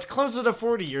 40. No, it's closer to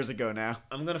 40 years ago now.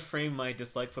 I'm going to frame my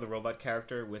dislike for the robot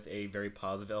character with a very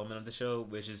positive element of the show,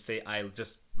 which is say I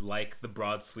just like the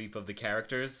broad sweep of the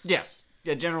characters. Yes.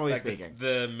 Yeah, generally speaking.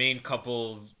 The main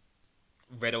couple's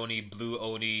red Oni, blue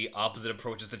Oni, opposite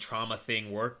approaches to trauma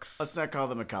thing works. Let's not call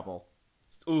them a couple.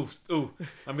 Ooh.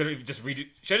 I'm going to just redo...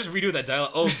 Should I just redo that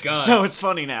dialogue? Oh, God. No, it's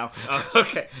funny now.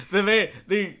 Okay. The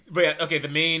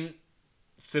main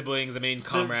siblings, the main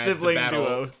comrades,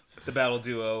 the battle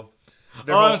duo.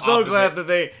 I'm so glad that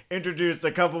they introduced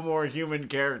a couple more human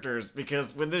characters,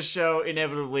 because when this show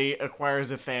inevitably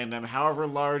acquires a fandom, however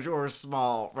large or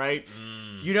small, right?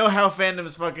 You know how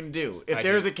fandoms fucking do. If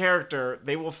there's a character,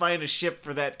 they will find a ship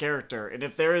for that character. And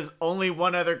if there is only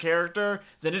one other character,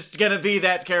 then it's gonna be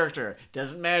that character.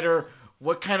 Doesn't matter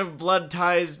what kind of blood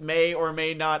ties may or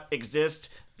may not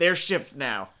exist, they're shipped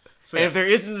now. So, and if there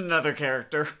isn't another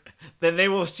character, then they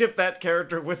will ship that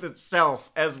character with itself,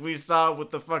 as we saw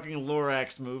with the fucking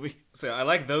Lorax movie. So I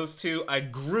like those two. I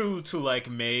grew to like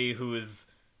May, who is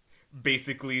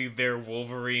basically their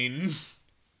Wolverine.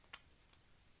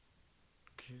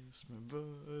 Kiss my butt,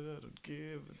 I don't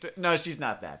give a no, she's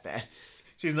not that bad.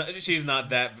 She's not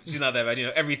that bad.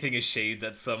 Everything is shades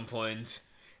at some point.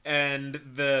 And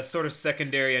the sort of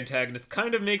secondary antagonist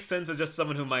kind of makes sense as just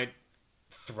someone who might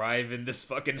thrive in this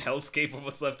fucking hellscape of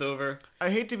what's left over. I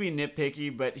hate to be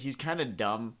nitpicky, but he's kind of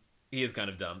dumb. He is kind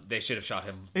of dumb. They should have shot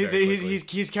him.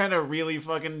 He's kind of really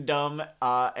fucking dumb,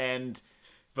 and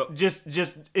just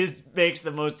makes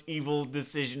the most evil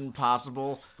decision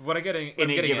possible. What I'm getting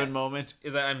in a given moment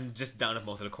is that I'm just down with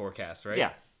most of the core cast, right?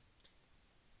 Yeah.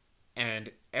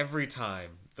 And every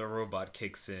time the robot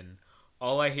kicks in,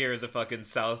 all I hear is a fucking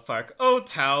South Park, "Oh,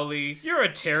 Towley, you're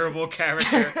a terrible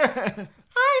character."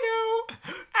 I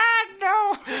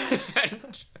know.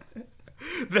 And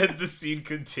then the scene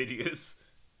continues.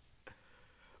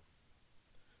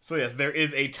 So yes, there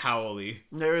is a Towley.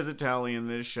 There is a Towley in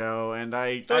this show, and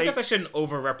I guess I shouldn't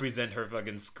over-represent her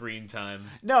fucking screen time.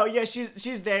 No, yeah,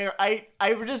 she's there. I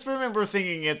just remember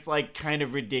thinking it's like kind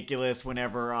of ridiculous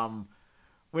whenever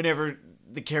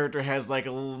the character has like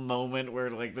a little moment where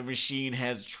like the machine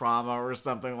has trauma or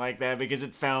something like that, because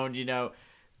it found,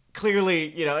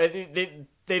 clearly,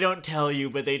 they don't tell you,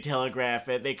 but they telegraph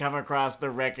it. They come across the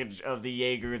wreckage of the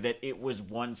Jaeger that it was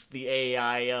once the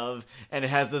AI of, and it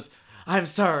has this, "I'm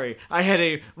sorry, I had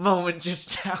a moment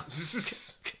just now."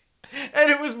 And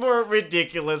it was more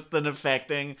ridiculous than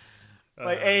affecting.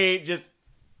 Like, just,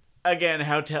 again,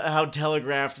 how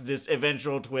telegraphed this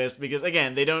eventual twist, because,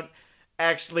 again, they don't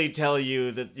actually tell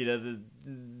you that,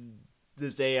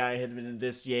 this AI had been in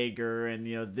this Jaeger,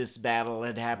 and, this battle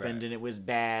had happened, right, and it was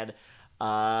bad.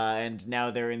 And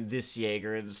now they're in this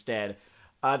Jaeger instead.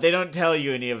 They don't tell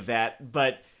you any of that,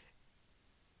 but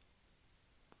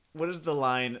what is the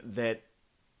line that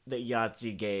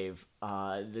Yahtzee gave?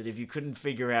 That if you couldn't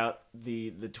figure out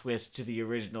the twist to the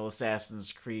original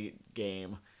Assassin's Creed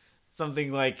game,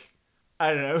 something like,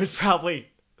 I don't know, it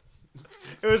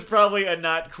was probably a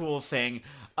not cool thing.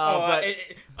 But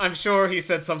I'm sure he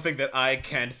said something that I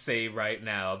can't say right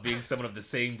now, being someone of the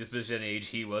same disposition age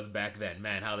he was back then.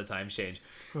 Man, how the times change.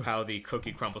 How the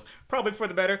cookie crumbles. Probably for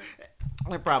the better.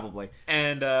 Probably.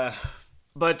 And,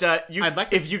 But I'd like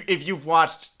to- if you've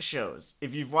watched shows,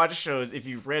 if you've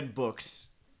read books,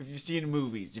 if you've seen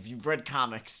movies, if you've read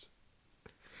comics,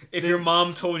 If your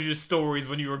mom told you stories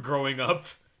when you were growing up,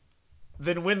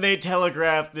 then when they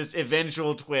telegraph this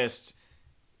eventual twist,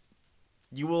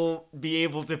 you will be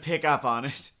able to pick up on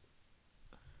it.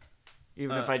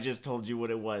 Even if I just told you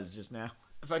what it was just now.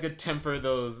 if I could temper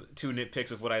those two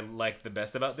nitpicks with what I like the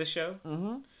best about this show,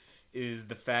 is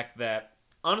the fact that,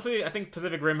 honestly, I think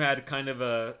Pacific Rim had kind of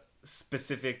a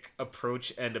specific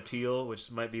approach and appeal,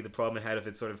 which might be the problem it had with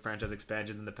its sort of franchise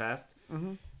expansions in the past.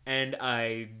 And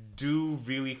I do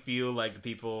really feel like the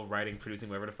people writing, producing,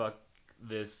 whatever the fuck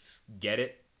this get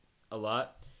it a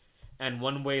lot. And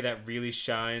one way that really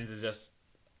shines is just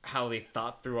how they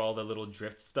thought through all the little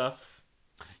drift stuff.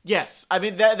 Yes, I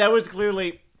mean that was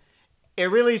clearly. It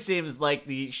really seems like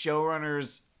the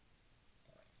showrunners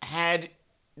had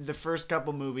the first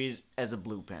couple movies as a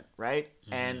blueprint, right?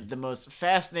 And the most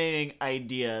fascinating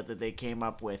idea that they came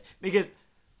up with, because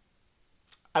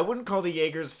I wouldn't call the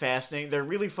Jaegers fascinating. They're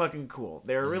really fucking cool.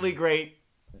 They're really great.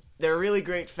 They're a really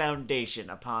great foundation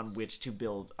upon which to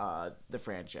build the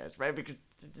franchise, right? Because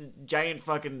giant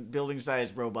fucking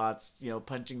building-sized robots,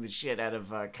 punching the shit out of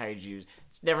kaijus,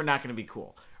 it's never not going to be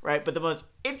cool, right? But the most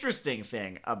interesting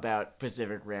thing about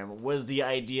Pacific Rim was the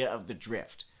idea of the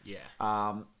drift.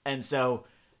 Yeah. And so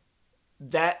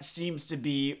that seems to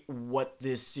be what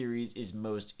this series is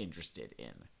most interested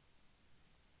in.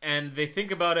 And they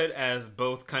think about it as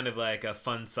both kind of like a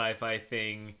fun sci-fi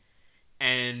thing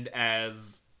and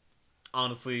as,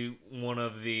 honestly, one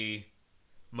of the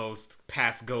most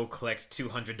pass-go collect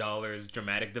 $200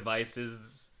 dramatic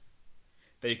devices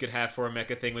that you could have for a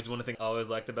mecha thing, which is one of the things I always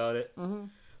liked about it.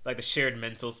 Like the shared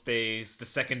mental space, the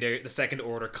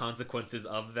second-order consequences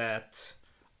of that.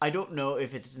 I don't know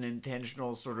if it's an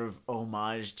intentional sort of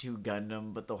homage to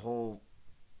Gundam, but the whole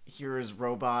here's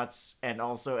robots, and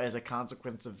also as a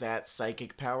consequence of that,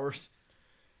 psychic powers.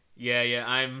 Yeah,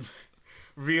 I'm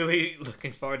really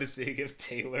looking forward to seeing if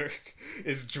Taylor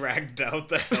is dragged out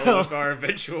to hell with our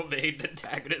eventual main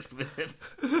antagonist with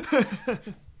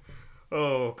him.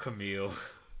 Oh, Camille.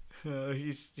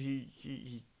 He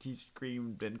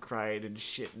screamed and cried and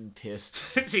shit and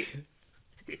pissed.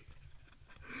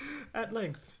 At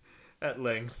length.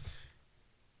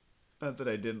 Not that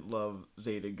I didn't love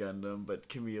Zeta Gundam, but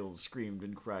Camille screamed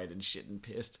and cried and shit and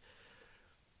pissed.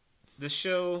 The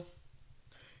show,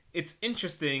 it's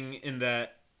interesting in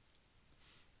that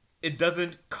it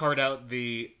doesn't cart out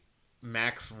the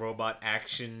max robot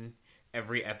action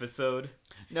every episode.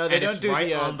 No, they don't it's do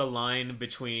right on the line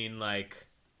between, like,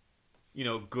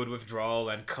 good withdrawal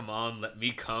and come on, let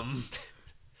me come.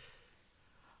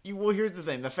 Well, here's the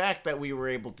thing. The fact that we were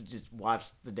able to just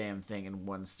watch the damn thing in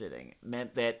one sitting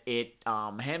meant that it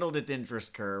handled its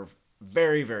interest curve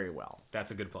very, very well.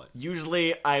 That's a good point.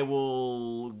 Usually, I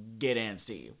will get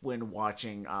antsy when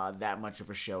watching that much of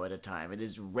a show at a time. It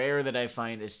is rare that I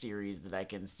find a series that I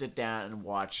can sit down and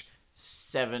watch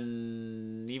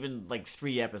 7, even like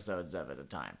 3 episodes of at a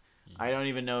time. I don't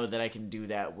even know that I can do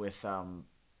that with... No,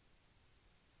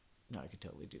 I could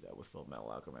totally do that with Full Metal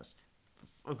Alchemist.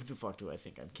 Who the fuck do I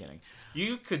think I'm kidding?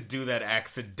 You could do that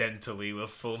accidentally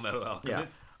with Full Metal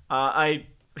Alchemist. Yeah.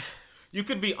 You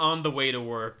could be on the way to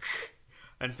work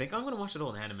and think, I'm going to watch an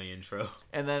old anime intro.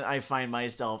 And then I find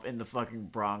myself in the fucking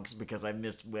Bronx because I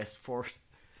missed Westport.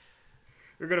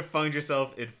 You're going to find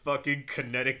yourself in fucking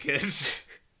Connecticut.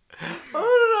 How did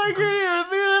I get here?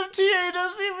 The MTA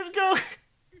doesn't even go.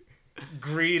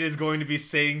 Greed is going to be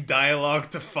saying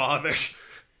dialogue to father.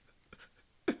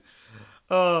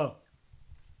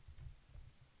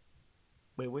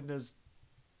 Wait, when does...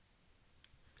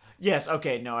 Yes,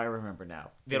 okay, no, I remember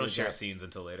now. They don't share scenes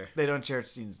until later. They don't share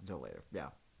scenes until later, yeah.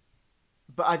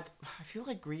 But I feel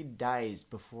like Greed dies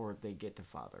before they get to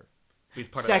Father. He's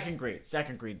part Second Greed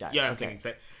dies. Yeah, I'm okay.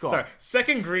 thinking... Go Sorry, on.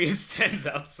 Second Greed stands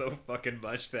out so fucking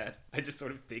much that I just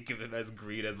sort of think of him as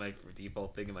Greed as my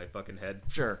default thing in my fucking head.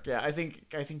 Sure, yeah, I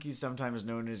think he's sometimes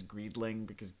known as Greedling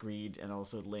because Greed and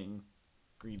also Ling.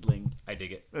 Greedling. I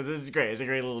dig it. This is great. It's a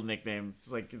great little nickname.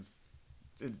 It's like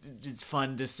it's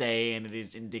fun to say, and it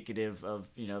is indicative of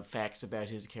facts about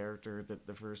his character that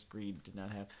the first Greed did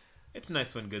not have. It's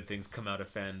nice when good things come out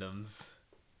of fandoms.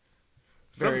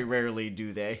 Very rarely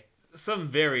do they. Some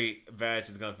very bad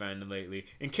shit's gone fandom lately.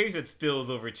 In case it spills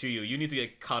over to you, you need to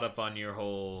get caught up on your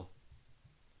whole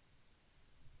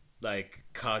like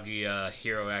Kaguya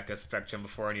Hiroaka spectrum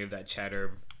before any of that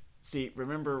chatter. See,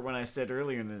 remember when I said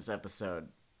earlier in this episode,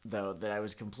 though, that I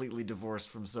was completely divorced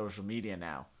from social media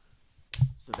now?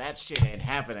 So that shit ain't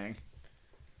happening.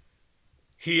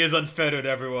 He is unfettered,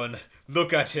 everyone.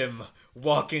 Look at him.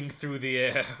 walking through the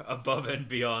air above and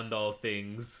beyond all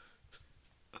things.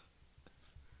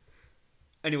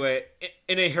 Anyway,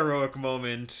 in a heroic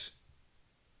moment,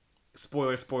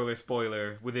 spoiler, spoiler,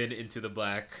 spoiler, within Into the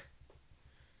Black,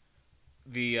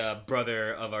 the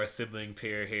brother of our sibling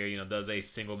pair here, does a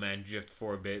single man drift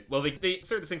for a bit. Well, they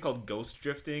start this thing called ghost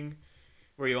drifting,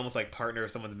 where you almost like partner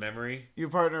with someone's memory. You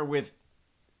partner with,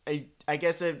 I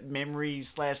guess, a memory /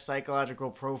 psychological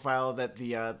profile that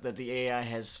the AI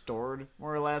has stored,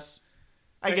 more or less.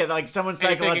 I get like someone's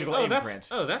psychological imprint.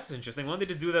 That's interesting. Why don't they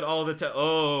just do that all the time?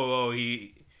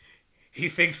 He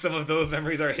thinks some of those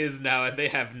memories are his now, and they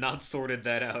have not sorted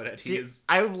that out.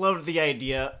 I've loved the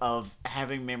idea of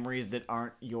having memories that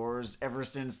aren't yours ever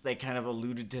since they kind of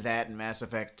alluded to that in Mass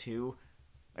Effect 2.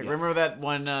 Like, yeah. Remember that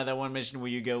one mission where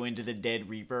you go into the Dead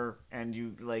Reaper and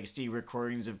you like see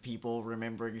recordings of people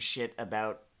remembering shit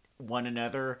about one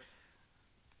another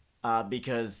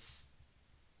because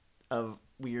of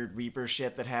weird Reaper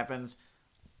shit that happens?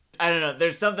 I don't know.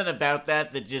 There's something about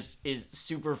that just is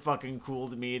super fucking cool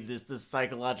to me. This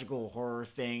psychological horror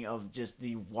thing of just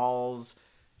the walls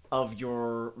of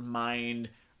your mind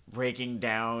breaking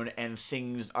down and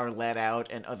things are let out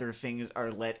and other things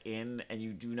are let in and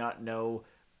you do not know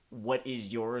what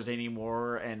is yours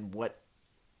anymore and what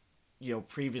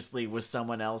previously was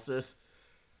someone else's.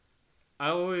 I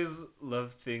always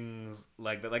love things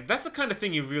like that. Like, that's the kind of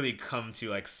thing you really come to,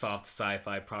 like, soft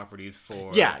sci-fi properties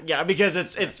for. Yeah, because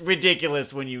it's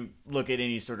ridiculous when you look at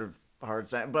any sort of hard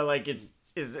sci-fi, but, like, it's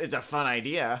a fun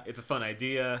idea. It's a fun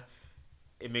idea.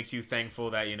 It makes you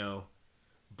thankful that,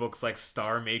 books like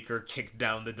Star Maker kicked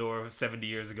down the door 70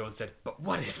 years ago and said, but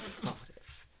what if? What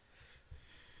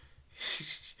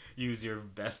if? Use your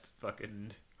best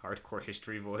fucking hardcore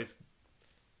history voice.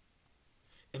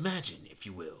 Imagine, if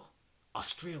you will,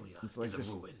 Australia is a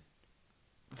ruin,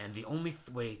 and the only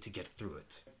way to get through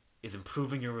it is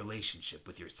improving your relationship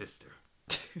with your sister.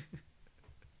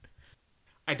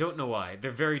 I don't know why.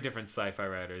 They're very different sci-fi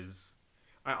writers.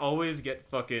 I always get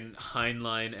fucking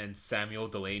Heinlein and Samuel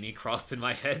Delaney crossed in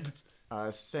my head.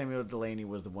 Samuel Delaney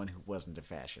was the one who wasn't a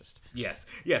fascist. Yes.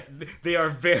 They are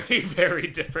very, very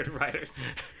different writers.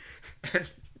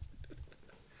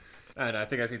 And I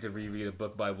think I need to reread a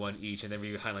book by one each, and then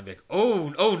read Heinlein and be like,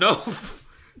 oh no!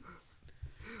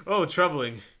 Oh,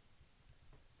 troubling.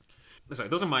 Sorry,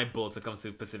 those are my bullets when it comes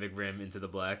to Pacific Rim Into the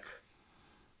Black.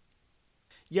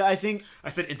 Yeah, I think... I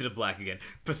said Into the Black again.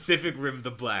 Pacific Rim the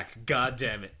Black. God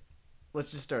damn it.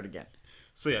 Let's just start again.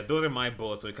 So yeah, those are my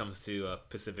bullets when it comes to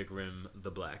Pacific Rim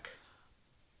the Black.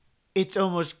 It's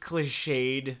almost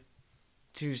cliched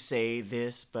to say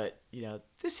this, but,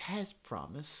 this has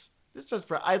promise.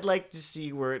 I'd like to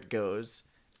see where it goes.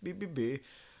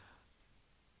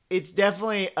 It's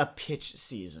definitely a pitch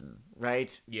season,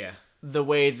 right? Yeah. The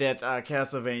way that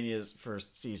Castlevania's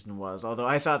first season was. Although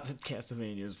I thought that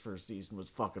Castlevania's first season was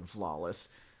fucking flawless.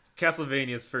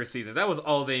 Castlevania's first season, that was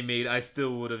all they made. I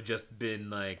still would have just been,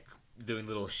 like, doing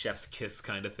little chef's kiss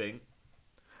kind of thing.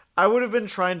 I would have been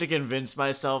trying to convince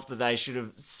myself that I should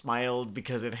have smiled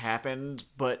because it happened,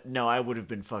 but no, I would have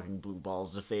been fucking blue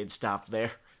balls if they had stopped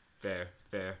there. Fair.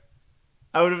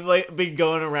 I would have been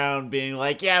going around being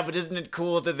like, yeah, but isn't it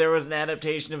cool that there was an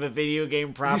adaptation of a video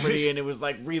game property and it was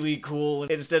like really cool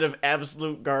instead of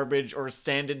absolute garbage or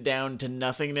sanded down to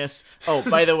nothingness? Oh,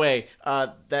 by the way,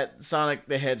 that Sonic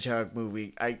the Hedgehog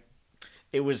movie,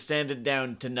 it was sanded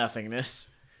down to nothingness.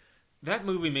 That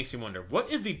movie makes me wonder, what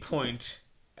is the point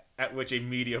at which a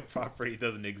media property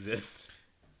doesn't exist?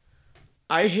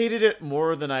 I hated it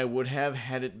more than I would have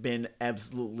had it been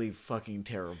absolutely fucking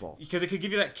terrible. Because it could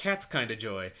give you that Cats kind of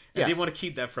joy. And they want to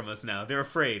keep that from us now. They're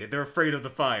afraid. They're afraid of the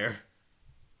fire.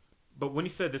 But when you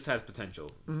said this has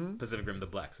potential, Pacific Rim the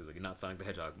Black, so like not Sonic the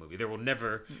Hedgehog movie, there will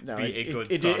never be a good Sonic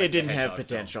the Hedgehog. It didn't have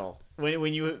potential.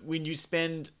 When you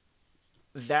spend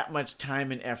that much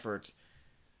time and effort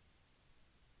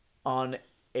on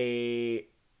a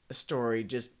story,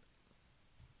 just...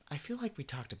 I feel like we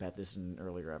talked about this in an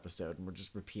earlier episode, and we're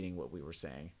just repeating what we were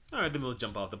saying. All right, then we'll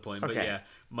jump off the point. Okay. But yeah,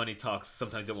 money talks.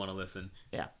 Sometimes you don't want to listen.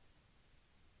 Yeah.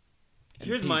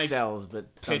 Here's my sells, but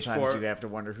sometimes you have to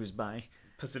wonder who's buying.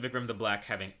 Pacific Rim the Black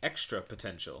having extra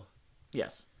potential.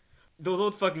 Yes. Those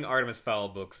old fucking Artemis Fowl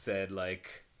books said,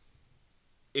 like,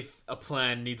 if a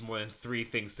plan needs more than 3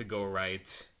 things to go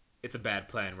right, it's a bad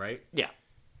plan, right? Yeah.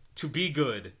 To be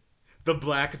good, the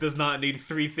Black does not need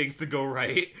 3 things to go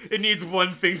right. It needs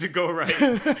 1 thing to go right.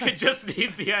 It just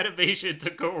needs the animation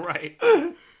to go right.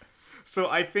 So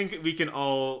I think we can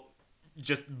all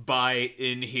just buy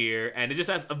in here, and it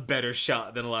just has a better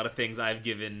shot than a lot of things I've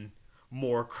given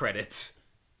more credit.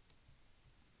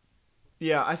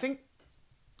 Yeah, I think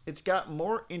it's got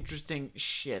more interesting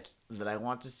shit that I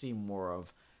want to see more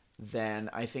of than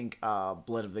I think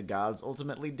Blood of the Gods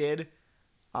ultimately did.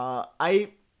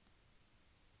 I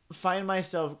find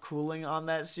myself cooling on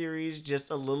that series just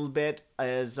a little bit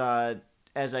as I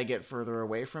get further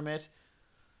away from it.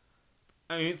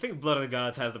 I mean, I think Blood of the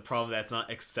Gods has the problem that it's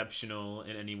not exceptional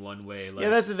in any one way. Like, Yeah,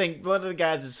 that's the thing. Blood of the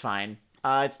Gods is fine.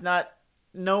 It's not.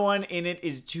 No one in it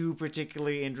is too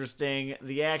particularly interesting.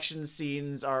 The action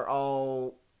scenes are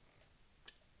all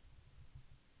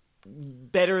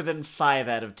better than 5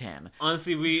 out of 10.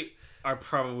 honestly, we are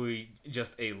probably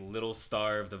just a little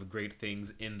starved of great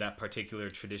things in that particular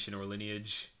tradition or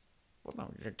lineage. Well,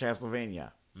 no, you're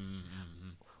Castlevania. Mm-hmm.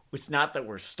 It's not that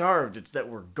we're starved, it's that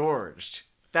we're gorged.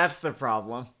 That's the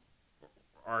problem.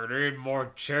 I need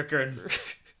more chicken.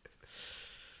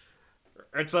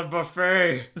 It's a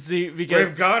buffet. See, because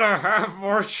We've gotta have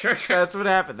more chicken. that's what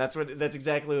happened. That's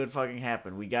exactly what fucking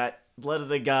happened. We got Blood of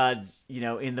the Gods,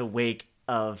 in the wake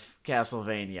of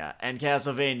Castlevania. And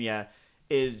Castlevania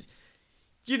is,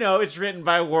 it's written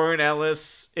by Warren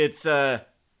Ellis. It's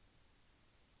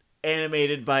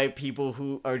animated by people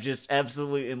who are just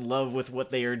absolutely in love with what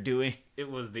they are doing. It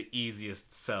was the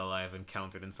easiest sell I've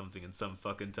encountered in something in some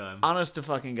fucking time. Honest to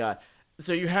fucking God.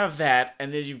 So you have that,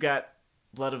 and then you've got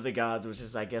Blood of the Gods, which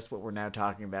is, I guess, what we're now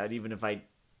talking about, even if I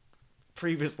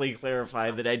previously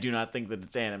clarified that I do not think that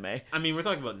it's anime. I mean, we're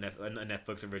talking about a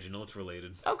Netflix original. It's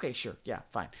related. Okay, sure. Yeah,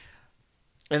 fine.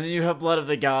 And then you have Blood of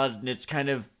the Gods, and it's kind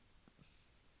of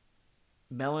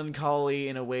melancholy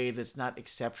in a way that's not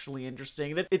exceptionally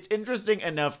interesting. It's interesting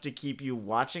enough to keep you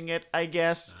watching it, I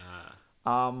guess.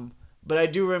 But I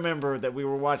do remember that we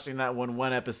were watching that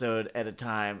one episode at a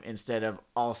time instead of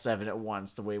all 7 at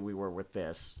once, the way we were with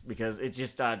this, because it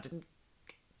just didn't.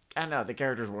 I don't know. The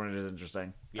characters weren't as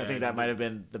interesting. Yeah, I think that might have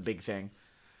been the big thing.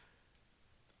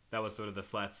 That was sort of the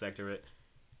flat sector of it.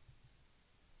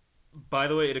 By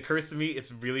the way, it occurs to me,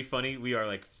 it's really funny. We are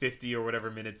like 50 or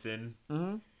whatever minutes in.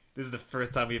 Mm-hmm. This is the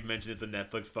first time we've mentioned it's a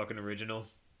Netflix fucking original.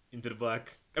 Into the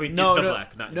Black. I mean, No, the no,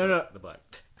 Black, not no, Into no. the Black.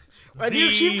 Why do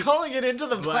you keep calling it Into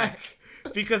the Black?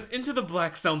 Because Into the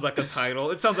Black sounds like a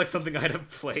title. It sounds like something I'd have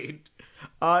played.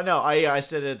 No, I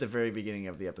said it at the very beginning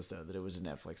of the episode that it was a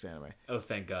Netflix anime. Oh,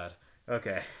 thank God.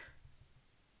 Okay.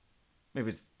 Maybe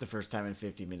it's the first time in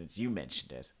 50 minutes you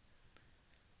mentioned it.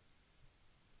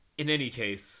 In any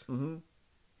case, Mm-hmm.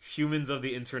 humans of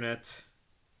the internet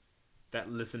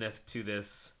that listeneth to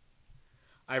this,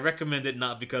 I recommend it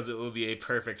not because it will be a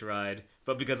perfect ride,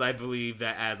 but because I believe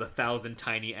that as 1,000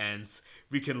 tiny ants,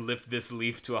 we can lift this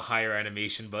leaf to a higher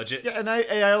animation budget. Yeah, and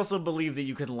I also believe that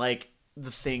you can like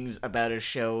the things about a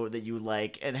show that you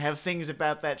like and have things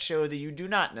about that show that you do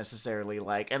not necessarily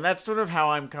like. And that's sort of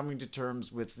how I'm coming to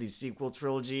terms with the sequel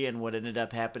trilogy and what ended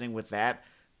up happening with that.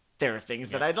 There are things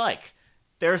that I'd like.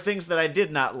 There are things that I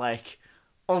did not like.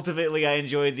 Ultimately, I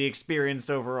enjoyed the experience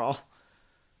overall.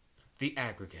 The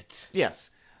aggregate. Yes.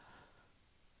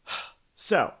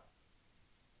 So,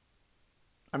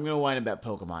 I'm going to whine about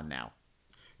Pokemon now.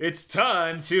 It's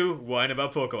time to whine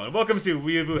about Pokemon. Welcome to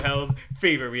Weeaboo Hell's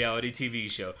favorite reality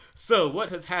TV show. So, what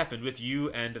has happened with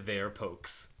you and their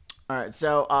pokes? Alright,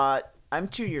 so, I'm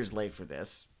 2 years late for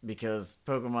this because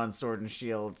Pokemon Sword and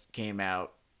Shield came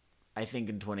out, I think,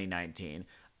 in 2019.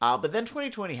 But then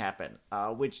 2020 happened,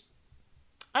 which,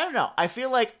 I don't know, I feel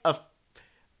like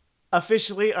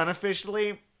officially,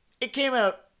 unofficially, it came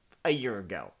out a year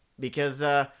ago. Because,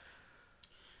 I'm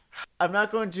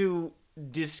not going to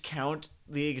discount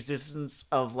the existence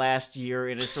of last year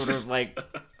in a sort of, like,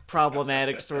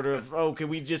 problematic sort of, oh, can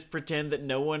we just pretend that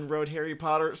no one wrote Harry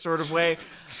Potter sort of way?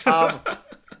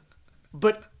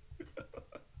 But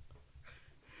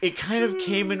it kind of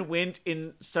came and went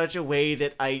in such a way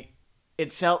that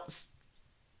it felt,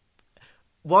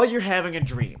 while you're having a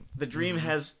dream, the dream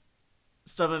has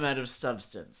some amount of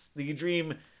substance. The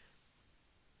dream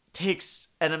takes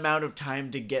an amount of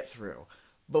time to get through.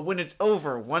 But when it's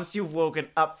over, once you've woken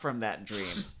up from that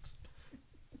dream,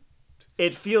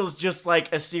 it feels just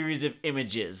like a series of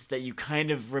images that you kind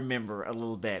of remember a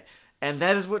little bit. And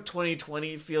that is what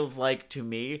 2020 feels like to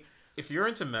me. If you're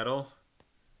into metal,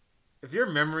 if your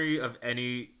memory of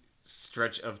any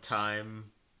stretch of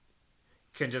time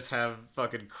can just have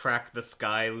fucking Crack the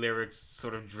Sky lyrics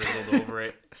sort of drizzled over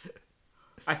it,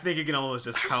 I think you can almost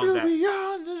just count that.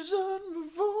 Beyond the sun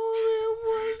before it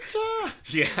was time.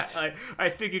 Yeah, I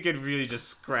think you can really just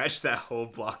scratch that whole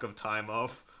block of time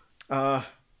off.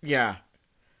 Yeah.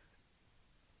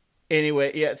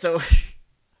 Anyway, yeah, so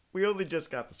we only just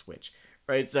got the Switch,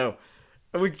 right? So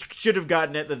we should have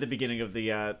gotten it at the beginning of the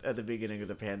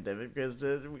pandemic because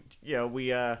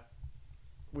we were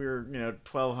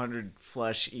 1,200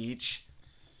 flush each.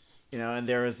 And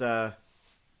there was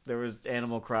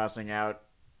Animal Crossing out.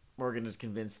 Morgan is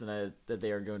convinced that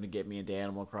they are going to get me into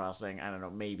Animal Crossing. I don't know,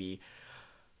 maybe.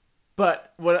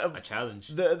 But what A challenge.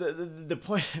 the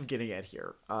point I'm getting at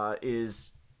here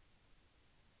is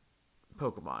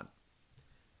Pokemon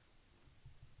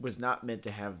was not meant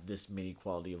to have this many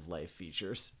quality of life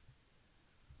features.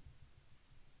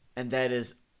 And that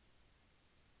is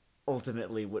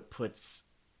ultimately what puts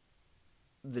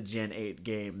the Gen 8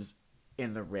 games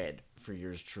in the red for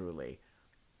yours truly.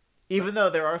 Even though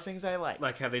there are things I like.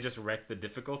 Like, have they just wrecked the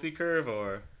difficulty curve,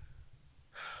 or?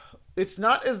 It's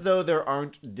not as though there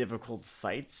aren't difficult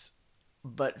fights,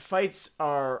 but fights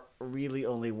are really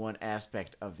only one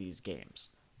aspect of these games,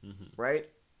 right?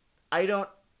 I don't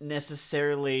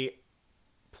necessarily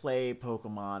play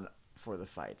Pokemon for the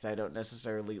fights. I don't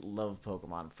necessarily love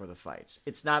Pokemon for the fights.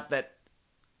 It's not that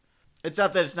it's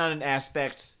not an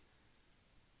aspect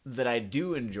that I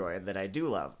do enjoy, that I do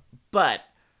love, but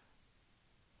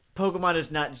Pokemon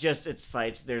is not just its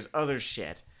fights. There's other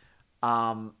shit.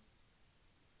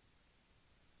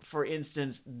 For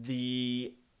instance,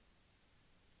 the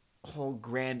whole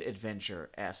grand adventure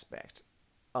aspect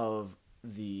of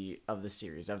the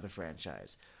series, of the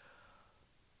franchise.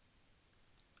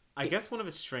 I guess one of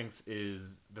its strengths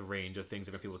is the range of things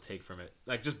that people take from it.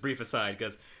 Like, just brief aside,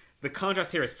 because the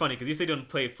contrast here is funny, because you say you don't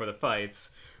play for the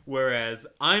fights, whereas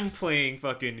I'm playing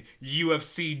fucking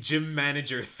UFC Gym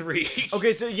Manager 3.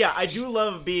 Okay, so yeah, I do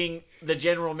love being the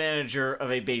general manager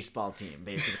of a baseball team,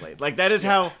 basically. Like, that is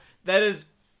how... That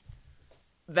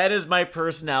is my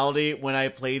personality when I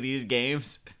play these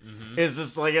games. It's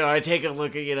just like, I take a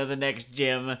look at, the next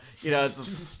gym. It's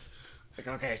just like,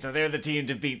 okay, so they're the team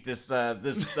to beat this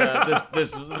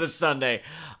Sunday.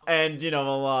 And,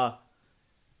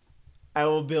 I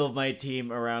will build my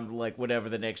team around, like, whatever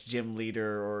the next gym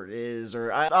leader is.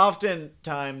 Or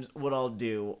oftentimes what I'll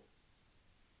do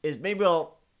is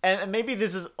and maybe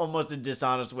this is almost a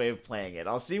dishonest way of playing it.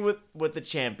 I'll see what the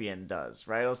champion does,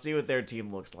 right? I'll see what their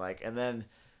team looks like, and then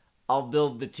I'll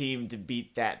build the team to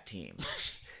beat that team.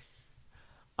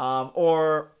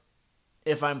 Or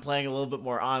if I'm playing a little bit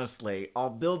more honestly,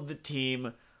 I'll build the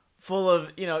team full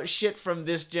of, shit from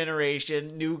this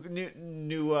generation,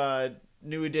 new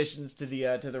additions to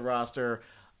the roster,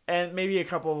 and maybe a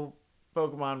couple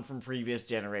Pokemon from previous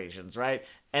generations, right?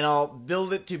 And I'll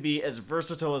build it to be as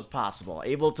versatile as possible,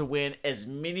 able to win as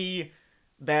many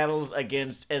battles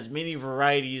against as many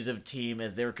varieties of team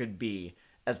as there could be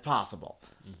as possible.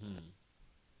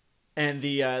 And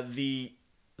the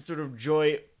sort of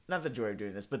joy, not the joy of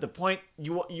doing this, but the point,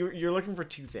 you're looking for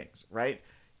two things, right?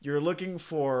 You're looking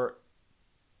for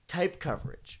type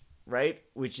coverage, right?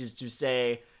 Which is to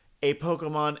say, a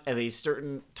Pokemon of a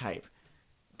certain type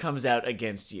comes out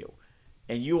against you,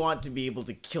 and you want to be able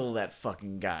to kill that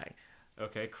fucking guy.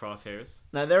 Okay, crosshairs.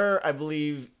 Now, there are, I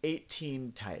believe,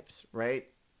 18 types, right?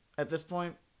 At this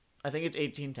point? I think it's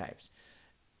 18 types.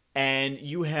 And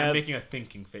you have... I'm making a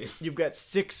thinking face. You've got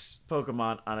 6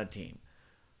 Pokemon on a team.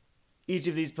 Each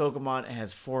of these Pokemon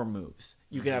has 4 moves.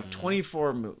 You can have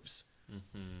 24 moves.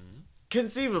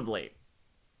 Conceivably,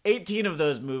 18 of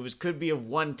those moves could be of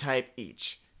one type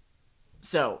each.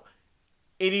 So,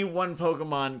 any one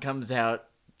Pokemon comes out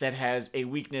that has a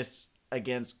weakness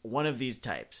against one of these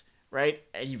types, right?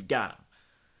 And you've got them.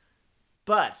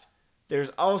 But there's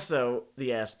also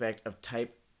the aspect of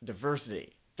type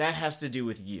diversity. That has to do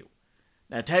with you.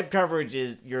 Now, type coverage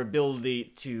is your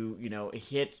ability to,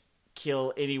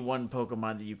 kill any one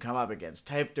Pokemon that you come up against.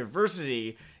 Type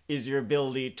diversity is your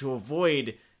ability to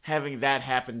avoid having that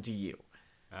happen to you.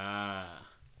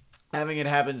 Having it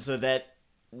happen so that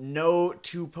no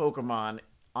 2 Pokemon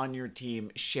on your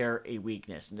team share a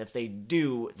weakness. And if they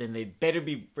do, then they'd better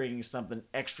be bringing something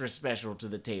extra special to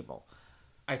the table.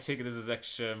 I take it this is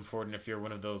extra important if you're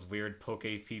one of those weird Poke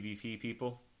PvP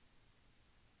people.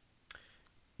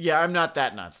 Yeah, I'm not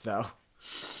that nuts, though.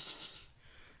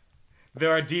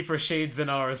 There are deeper shades than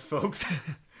ours, folks.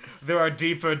 There are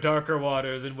deeper, darker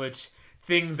waters in which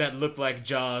things that look like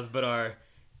Jaws but are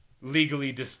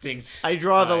legally distinct. I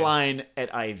draw the line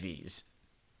at IVs.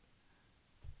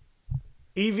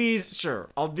 EVs, sure.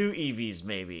 I'll do EVs,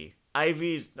 maybe.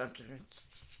 IVs,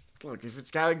 look, if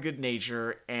it's got a good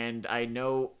nature and I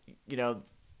know,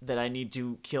 that I need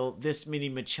to kill this many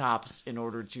Machops in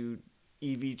order to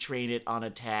EV train it on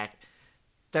attack,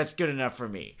 that's good enough for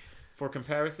me. For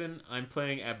comparison, I'm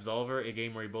playing Absolver, a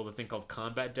game where you build a thing called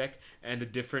Combat Deck, and the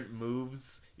different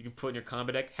moves you can put in your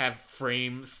Combat Deck have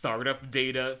frame startup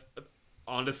data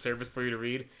on the service for you to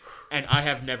read, and I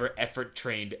have never effort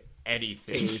trained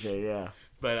anything. Yeah.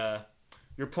 But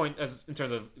your point, as in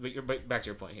terms of back to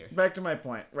your point here. Back to my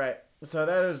point, right? So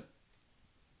that is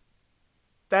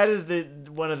that is the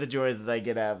one of the joys that I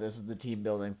get out of this is the team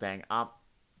building thing.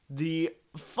 The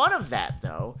fun of that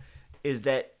though is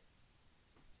that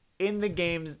in the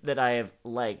games that I have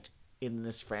liked in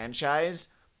this franchise,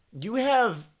 you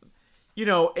have,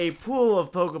 a pool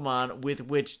of Pokemon with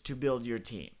which to build your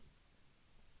team.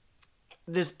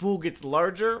 This pool gets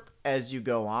larger as you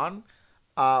go on,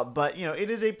 but it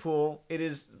is a pool. It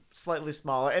is slightly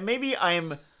smaller, and maybe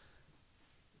I'm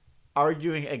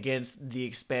arguing against the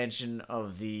expansion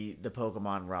of the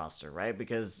Pokemon roster, right?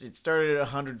 Because it started at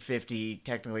 150,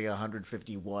 technically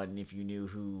 151 if you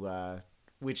knew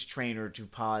which trainer to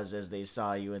pause as they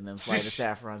saw you and then fly to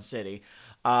Saffron City,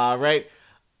 right?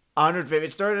 150.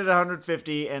 It started at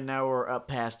 150, and now we're up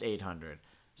past 800.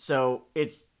 So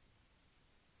it's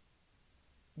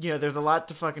there's a lot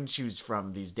to fucking choose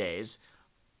from these days.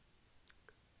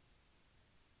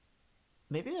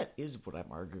 Maybe that is what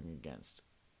I'm arguing against.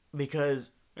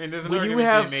 Because there's an argument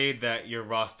to be made that your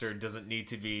roster doesn't need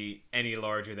to be any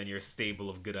larger than your stable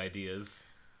of good ideas.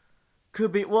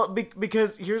 Could be. Well,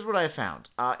 because here's what I found.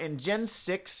 In Gen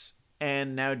 6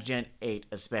 and now Gen 8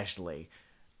 especially,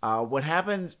 what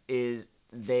happens is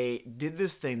they did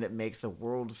this thing that makes the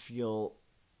world feel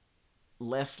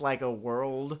less like a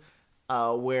world,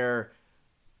 where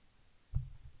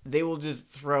they will just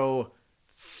throw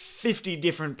 50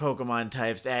 different Pokemon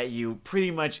types at you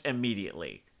pretty much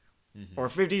immediately. Mm-hmm. Or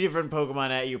 50 different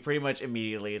Pokemon at you pretty much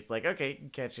immediately. It's like, okay, you can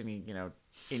catch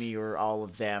any or all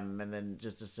of them, and then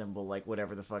just assemble like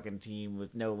whatever the fucking team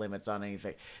with no limits on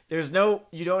anything.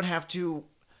 You don't have to...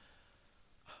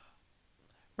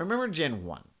 Remember Gen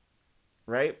 1,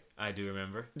 right? I do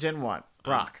remember. Gen 1,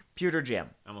 Brock, Pewter Gem.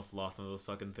 I almost lost one of those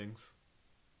fucking things.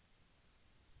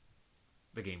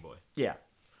 The Game Boy. Yeah.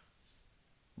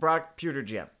 Brock, Pewter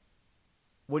Gem.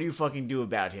 What do you fucking do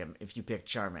about him if you pick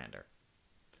Charmander?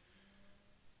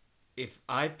 If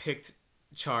I picked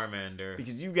Charmander...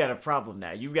 Because you've got a problem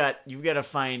now. You've got to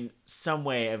find some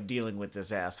way of dealing with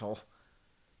this asshole.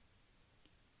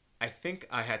 I think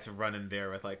I had to run in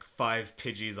there with like 5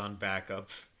 Pidgeys on backup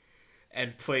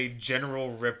and play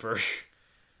General Ripper.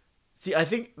 See, I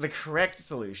think the correct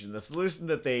solution, the solution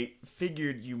that they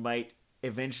figured you might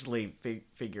eventually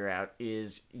figure out,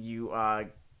 is you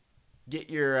get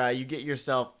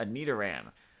yourself a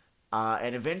Nidoran,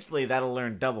 and eventually that'll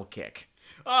learn Double Kick.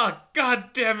 Oh,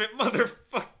 god damn it,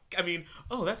 motherfucker!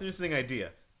 That's an interesting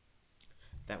idea.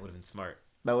 That would have been smart.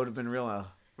 That would have been real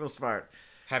smart.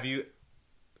 Have you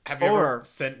ever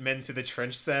sent men to the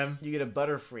trench, Sam? You get a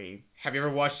Butterfree. Have you ever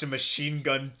watched a machine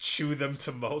gun chew them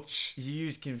to mulch? You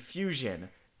use Confusion,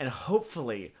 and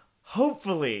hopefully,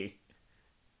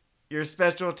 your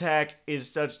special attack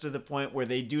is such to the point where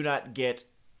they do not get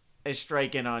a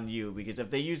strike in on you, because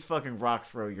if they use fucking Rock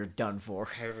Throw, you're done for.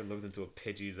 Have you ever looked into a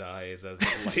Pidgey's eyes as the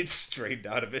light strained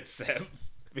out of it, Sam?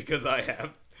 Because I have.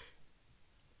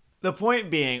 The point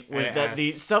being was that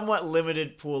the somewhat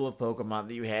limited pool of Pokemon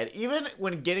that you had, even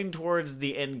when getting towards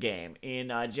the end game,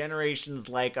 in generations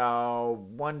like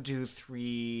 1, 2,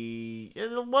 3,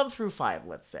 1 through 5,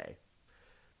 let's say,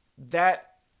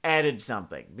 that added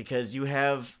something, because you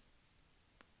have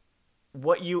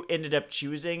what you ended up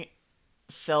choosing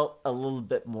felt a little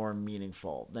bit more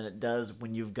meaningful than it does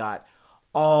when you've got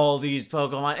all these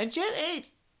Pokemon. And Gen 8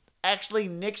 actually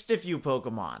nixed a few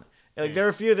Pokemon. Like, there are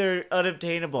a few that are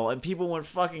unobtainable, and people went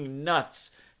fucking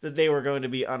nuts that they were going to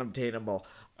be unobtainable.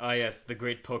 Ah, yes, the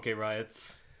great Poke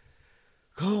Riots.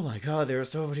 Oh my god, they were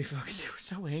so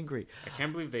angry. I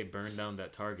can't believe they burned down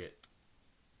that Target.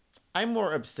 I'm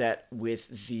more upset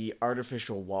with the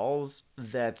artificial walls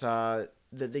that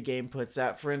the game puts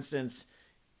out. For instance,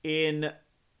 in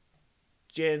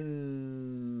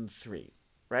Gen 3,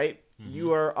 right? Mm-hmm.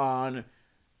 You are on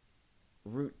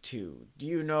Route 2. Do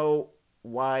you know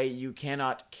why you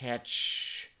cannot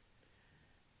catch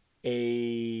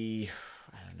an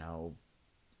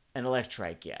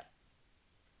Electrike yet?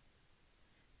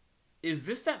 Is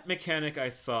this that mechanic I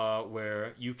saw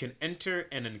where you can enter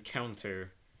an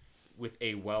encounter with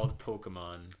a wild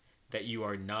Pokemon that you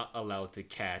are not allowed to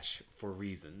catch for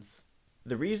reasons?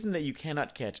 The reason that you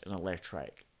cannot catch an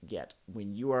Electrike yet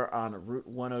when you are on Route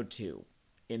 102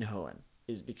 in Hoenn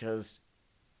is because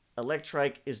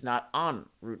Electrike is not on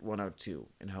Route 102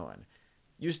 in Hoenn.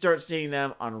 You start seeing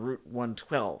them on Route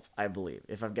 112, I believe,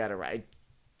 if I've got it right. I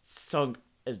sunk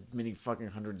as many fucking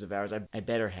hundreds of hours. I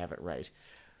better have it right.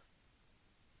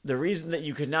 The reason that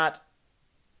you could not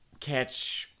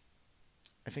catch,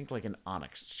 I think like an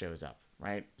Onix shows up,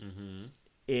 right? Mm-hmm.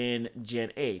 In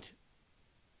Gen 8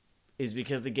 is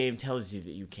because the game tells you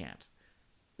that you can't.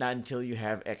 Not until you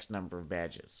have X number of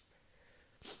badges.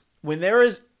 When there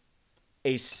is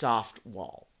a soft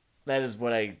wall, that is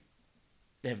what I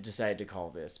have decided to call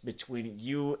this between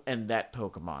you and that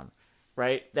Pokemon,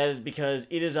 right? That is because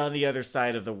it is on the other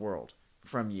side of the world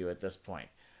from you at this point.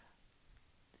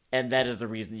 And that is the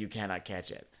reason you cannot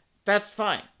catch it. That's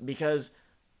fine, because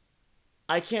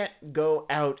I can't go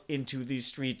out into the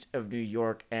streets of New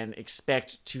York and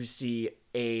expect to see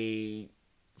a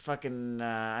fucking,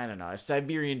 I don't know, a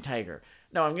Siberian tiger.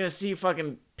 No, I'm going to see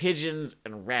fucking pigeons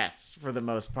and rats for the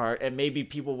most part, and maybe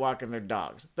people walking their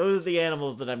dogs. Those are the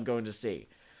animals that I'm going to see.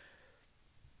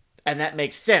 And that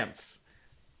makes sense.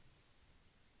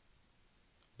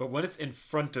 But when it's in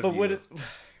front of But you,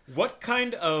 what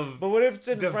kind of But what if it's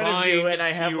in front of you divine and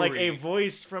I have like a fury?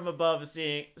 voice from above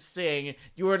saying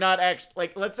you are not actually,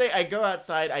 like, let's say I go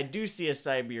outside, I do see a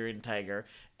Siberian tiger,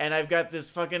 and I've got this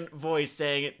fucking voice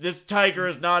saying this tiger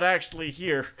is not actually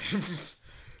here.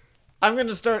 I'm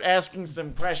gonna start asking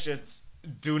some questions.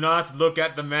 Do not look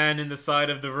at the man in the side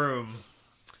of the room.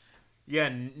 Yeah,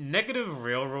 negative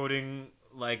railroading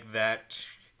like that.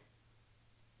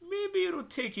 Maybe it'll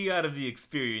take you out of the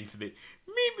experience a bit.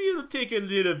 Maybe it'll take a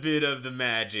little bit of the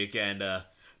magic and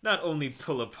not only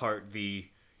pull apart the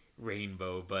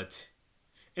rainbow, but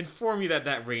inform you that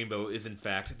that rainbow is in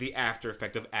fact the after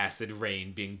effect of acid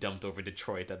rain being dumped over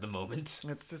Detroit at the moment.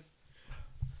 It's just,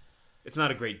 It's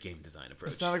not a great game design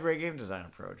approach. it's not a great game design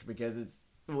approach because it's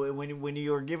when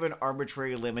you're given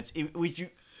arbitrary limits, limits are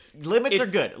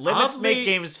It's good. Limits oddly- make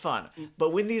games fun.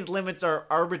 But when these limits are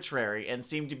arbitrary and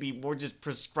seem to be more just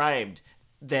prescribed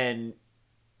than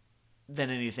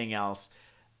anything else,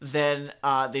 then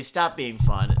they stop being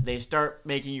fun. They start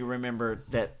making you remember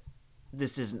that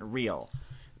this isn't real.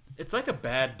 It's like a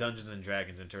bad Dungeons and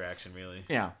Dragons interaction, really.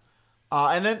 Yeah.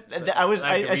 And then I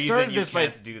The started reason this you by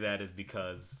can't do that is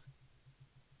because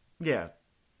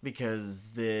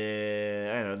because the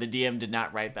DM did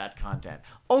not write that content.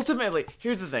 Ultimately,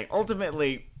 here's the thing.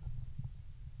 Ultimately,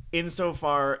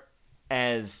 insofar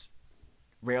as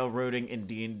railroading in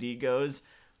D&D goes,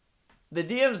 the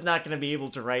DM's not going to be able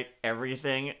to write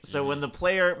everything. So when the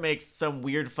player makes some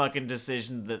weird fucking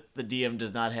decision that the DM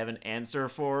does not have an answer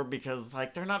for, because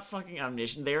like they're not fucking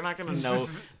omniscient, they're not going to know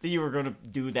that you were going to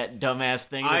do that dumbass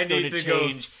thing I that's going need to to go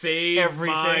change save my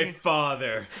everything.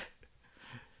 father.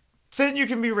 Then you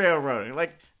can be railroading.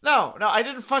 Like, no, I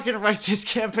didn't fucking write this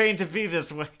campaign to be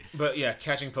this way. But yeah,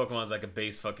 catching Pokemon is like a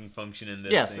base fucking function in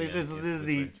this. Yes, thing, it is- and it is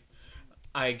the- weird.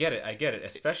 I get it.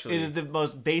 Especially It is the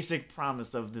most basic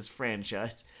promise of this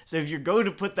franchise. So if you're going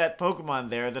to put that Pokemon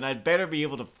there, then I'd better be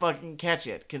able to fucking catch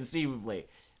it, conceivably.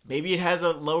 Maybe it has a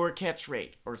lower catch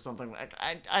rate or something like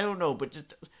I don't know, but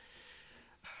just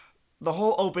the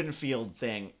whole open field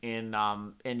thing in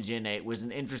Gen 8 was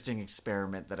an interesting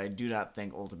experiment that I do not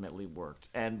think ultimately worked.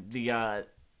 And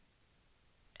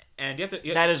and you have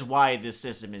to. that is why this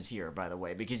system is here, by the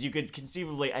way, because you could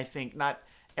conceivably, I think, not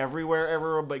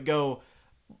everywhere, but go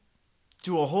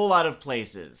to a whole lot of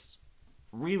places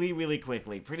really, really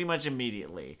quickly, pretty much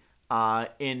immediately,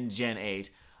 in Gen 8.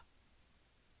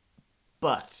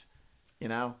 But,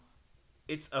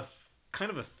 It's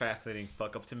kind of a fascinating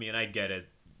fuck up to me, and I get it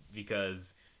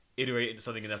because iterate into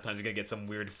something enough times you're gonna get some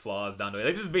weird flaws down to it.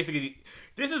 Like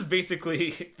this is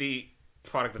basically the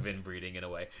product of inbreeding in a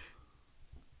way,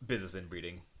 business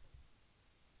inbreeding.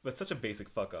 But it's such a basic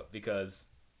fuck up because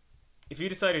if you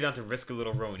decide you're down to risk a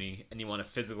little Roni and you want a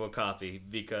physical copy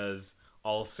because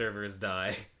all servers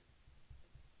die,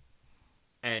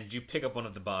 and you pick up one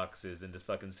of the boxes in this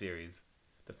fucking series,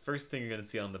 the first thing you're gonna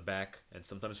see on the back and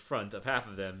sometimes front of half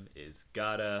of them is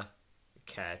gotta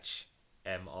catch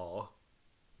 'em all.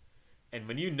 And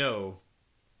when you know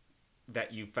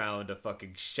that you found a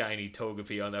fucking shiny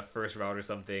Togepi on that first route or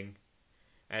something,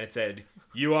 and it said,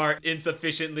 you are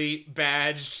insufficiently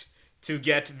badged to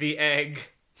get the egg,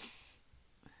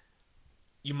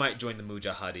 you might join the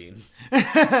Mujahideen.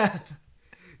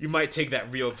 You might take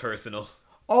that real personal.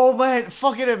 oh man,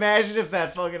 fucking imagine if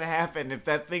that fucking happened. If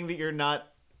that thing that you're not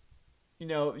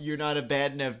a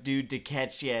bad enough dude to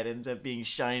catch yet ends up being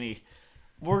shiny.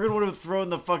 Morgan would have thrown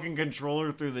the fucking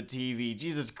controller through the TV.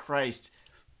 Jesus Christ.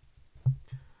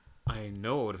 I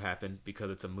know what would have happened because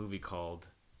it's a movie called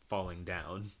Falling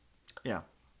Down. Yeah.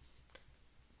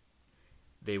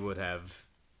 They would have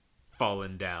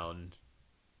fallen down,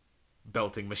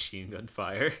 belting machine gun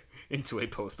fire into a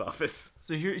post office.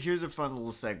 So here's a fun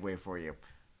little segue for you.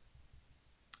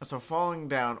 So Falling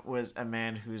Down was a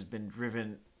man who's been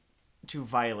driven to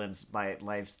violence by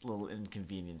life's little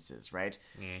inconveniences, right?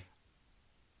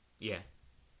 Yeah.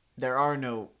 There are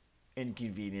no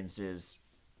inconveniences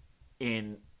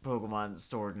in Pokemon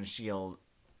Sword and Shield.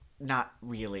 Not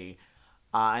really.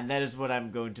 And that is what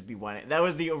I'm going to be whining. That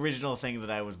was the original thing that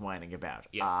I was whining about.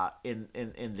 Yeah. In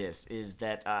this is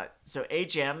that so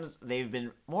HMs, they've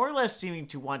been more or less seeming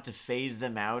to want to phase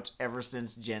them out ever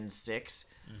since Gen 6.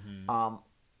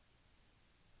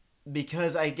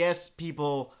 Because I guess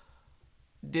people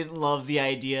didn't love the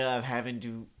idea of having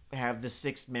to have the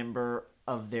sixth member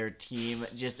of their team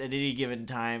just at any given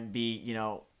time be, you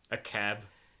know, A cab.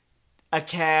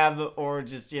 or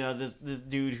just, you know, this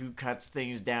dude who cuts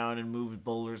things down and moves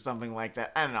boulders, something like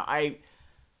that. I don't know.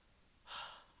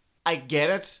 I get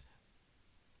it.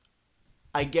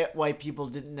 I get why people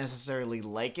didn't necessarily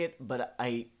like it, but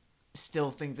I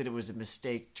still think that it was a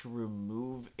mistake to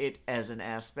remove it as an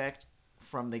aspect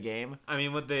from the game. I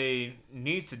mean, what they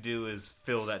need to do is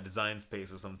fill that design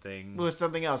space with something. With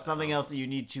something else that you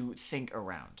need to think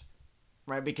around,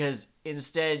 right? Because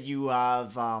instead you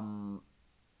have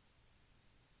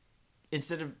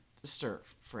instead of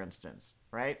surf, for instance,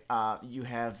 right? You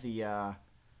have the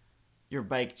your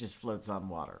bike just floats on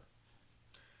water.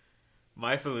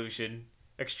 My solution,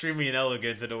 extremely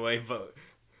inelegant in a way, but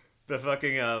the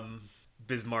fucking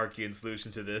Bismarckian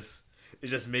solution to this is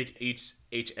just make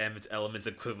HM its elements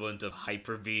equivalent of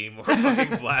Hyper Beam or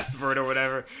fucking Blast Bird or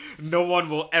whatever. No one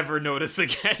will ever notice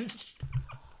again.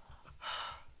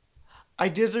 I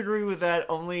disagree with that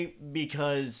only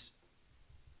because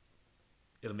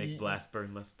It'll make Blast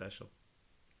Bird less special.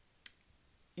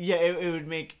 yeah, it would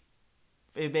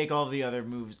make all the other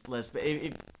moves less. But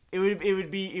it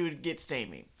would get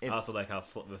samey. I also like how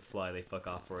with Fly they fuck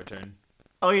off for a turn.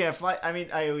 Oh yeah, Fly. I mean,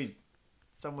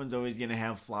 someone's always gonna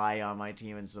have Fly on my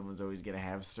team, and someone's always gonna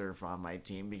have Surf on my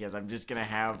team because I'm just gonna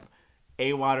have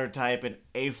a water type and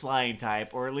a flying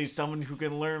type, or at least someone who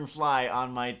can learn Fly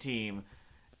on my team,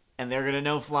 and they're gonna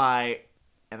know Fly,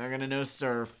 and they're gonna know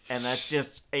Surf, and that's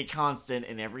just a constant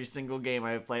in every single game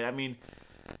I've played. I mean,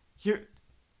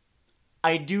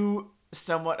 I do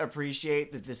somewhat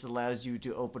appreciate that this allows you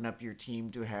to open up your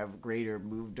team to have greater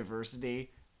move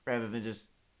diversity rather than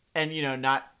just, and you know,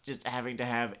 not just having to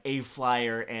have a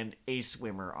flyer and a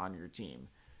swimmer on your team.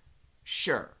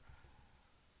 Sure.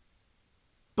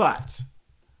 But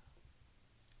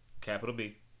Capital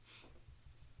B.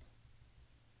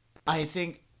 I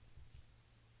think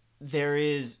there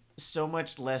is so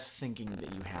much less thinking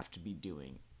that you have to be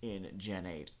doing in Gen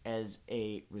 8 as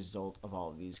a result of all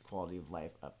of these quality of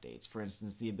life updates. For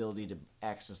instance, the ability to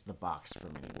access the box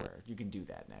from anywhere. You can do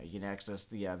that now. You can access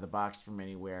the box from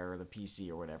anywhere, or the PC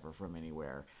or whatever from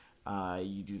anywhere.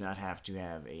 You do not have to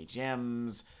have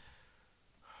HMs.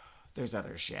 There's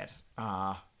other shit.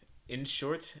 In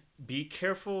short, be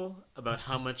careful about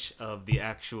how much of the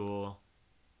actual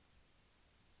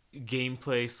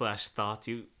gameplay / thought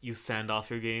you send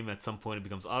off your game. At some point it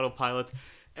becomes autopilot,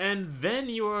 and then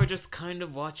you are just kind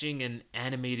of watching an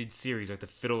animated series. You have to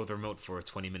fiddle with the remote for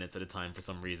 20 minutes at a time for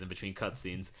some reason between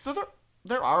cutscenes. So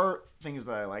there are things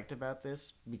that I liked about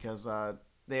this because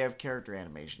they have character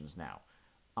animations now.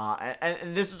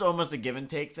 And this is almost a give and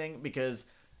take thing, because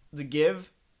the give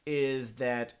is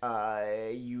that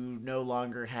you no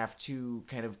longer have to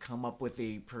kind of come up with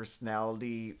a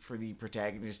personality for the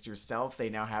protagonist yourself. They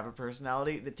now have a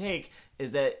personality. The take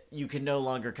is that you can no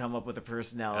longer come up with a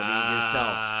personality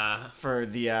yourself for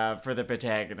the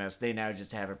protagonist. They now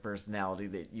just have a personality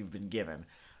that you've been given.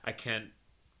 I can't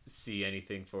see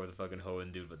anything for the fucking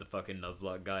Hoenn dude, but the fucking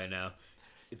Nuzlocke guy now.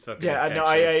 It's fucking Yeah, no,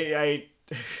 I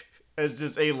as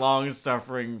just a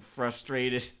long-suffering,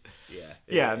 frustrated.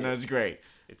 Yeah. No, it's great.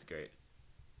 It's great.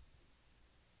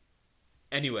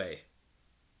 Anyway,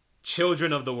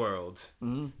 children of the world,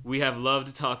 we have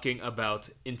loved talking about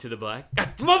Into the Black.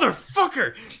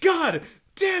 Motherfucker! God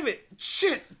damn it!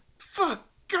 Shit! Fuck!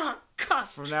 God!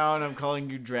 From now on, I'm calling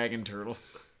you Dragon Turtle.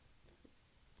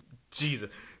 Jesus.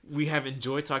 We have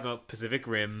enjoyed talking about Pacific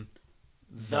Rim,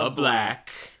 The Black,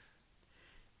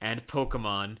 and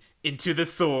Pokemon, Into the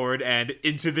Sword, and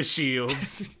Into the Shield.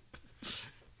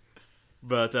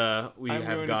 But we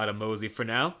have got a mosey for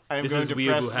now. This is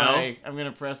Weeaboo Hell. I'm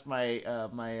going to press my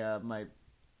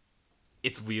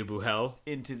It's Weeaboo Hell.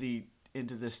 into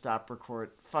the stop record.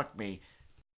 Fuck me.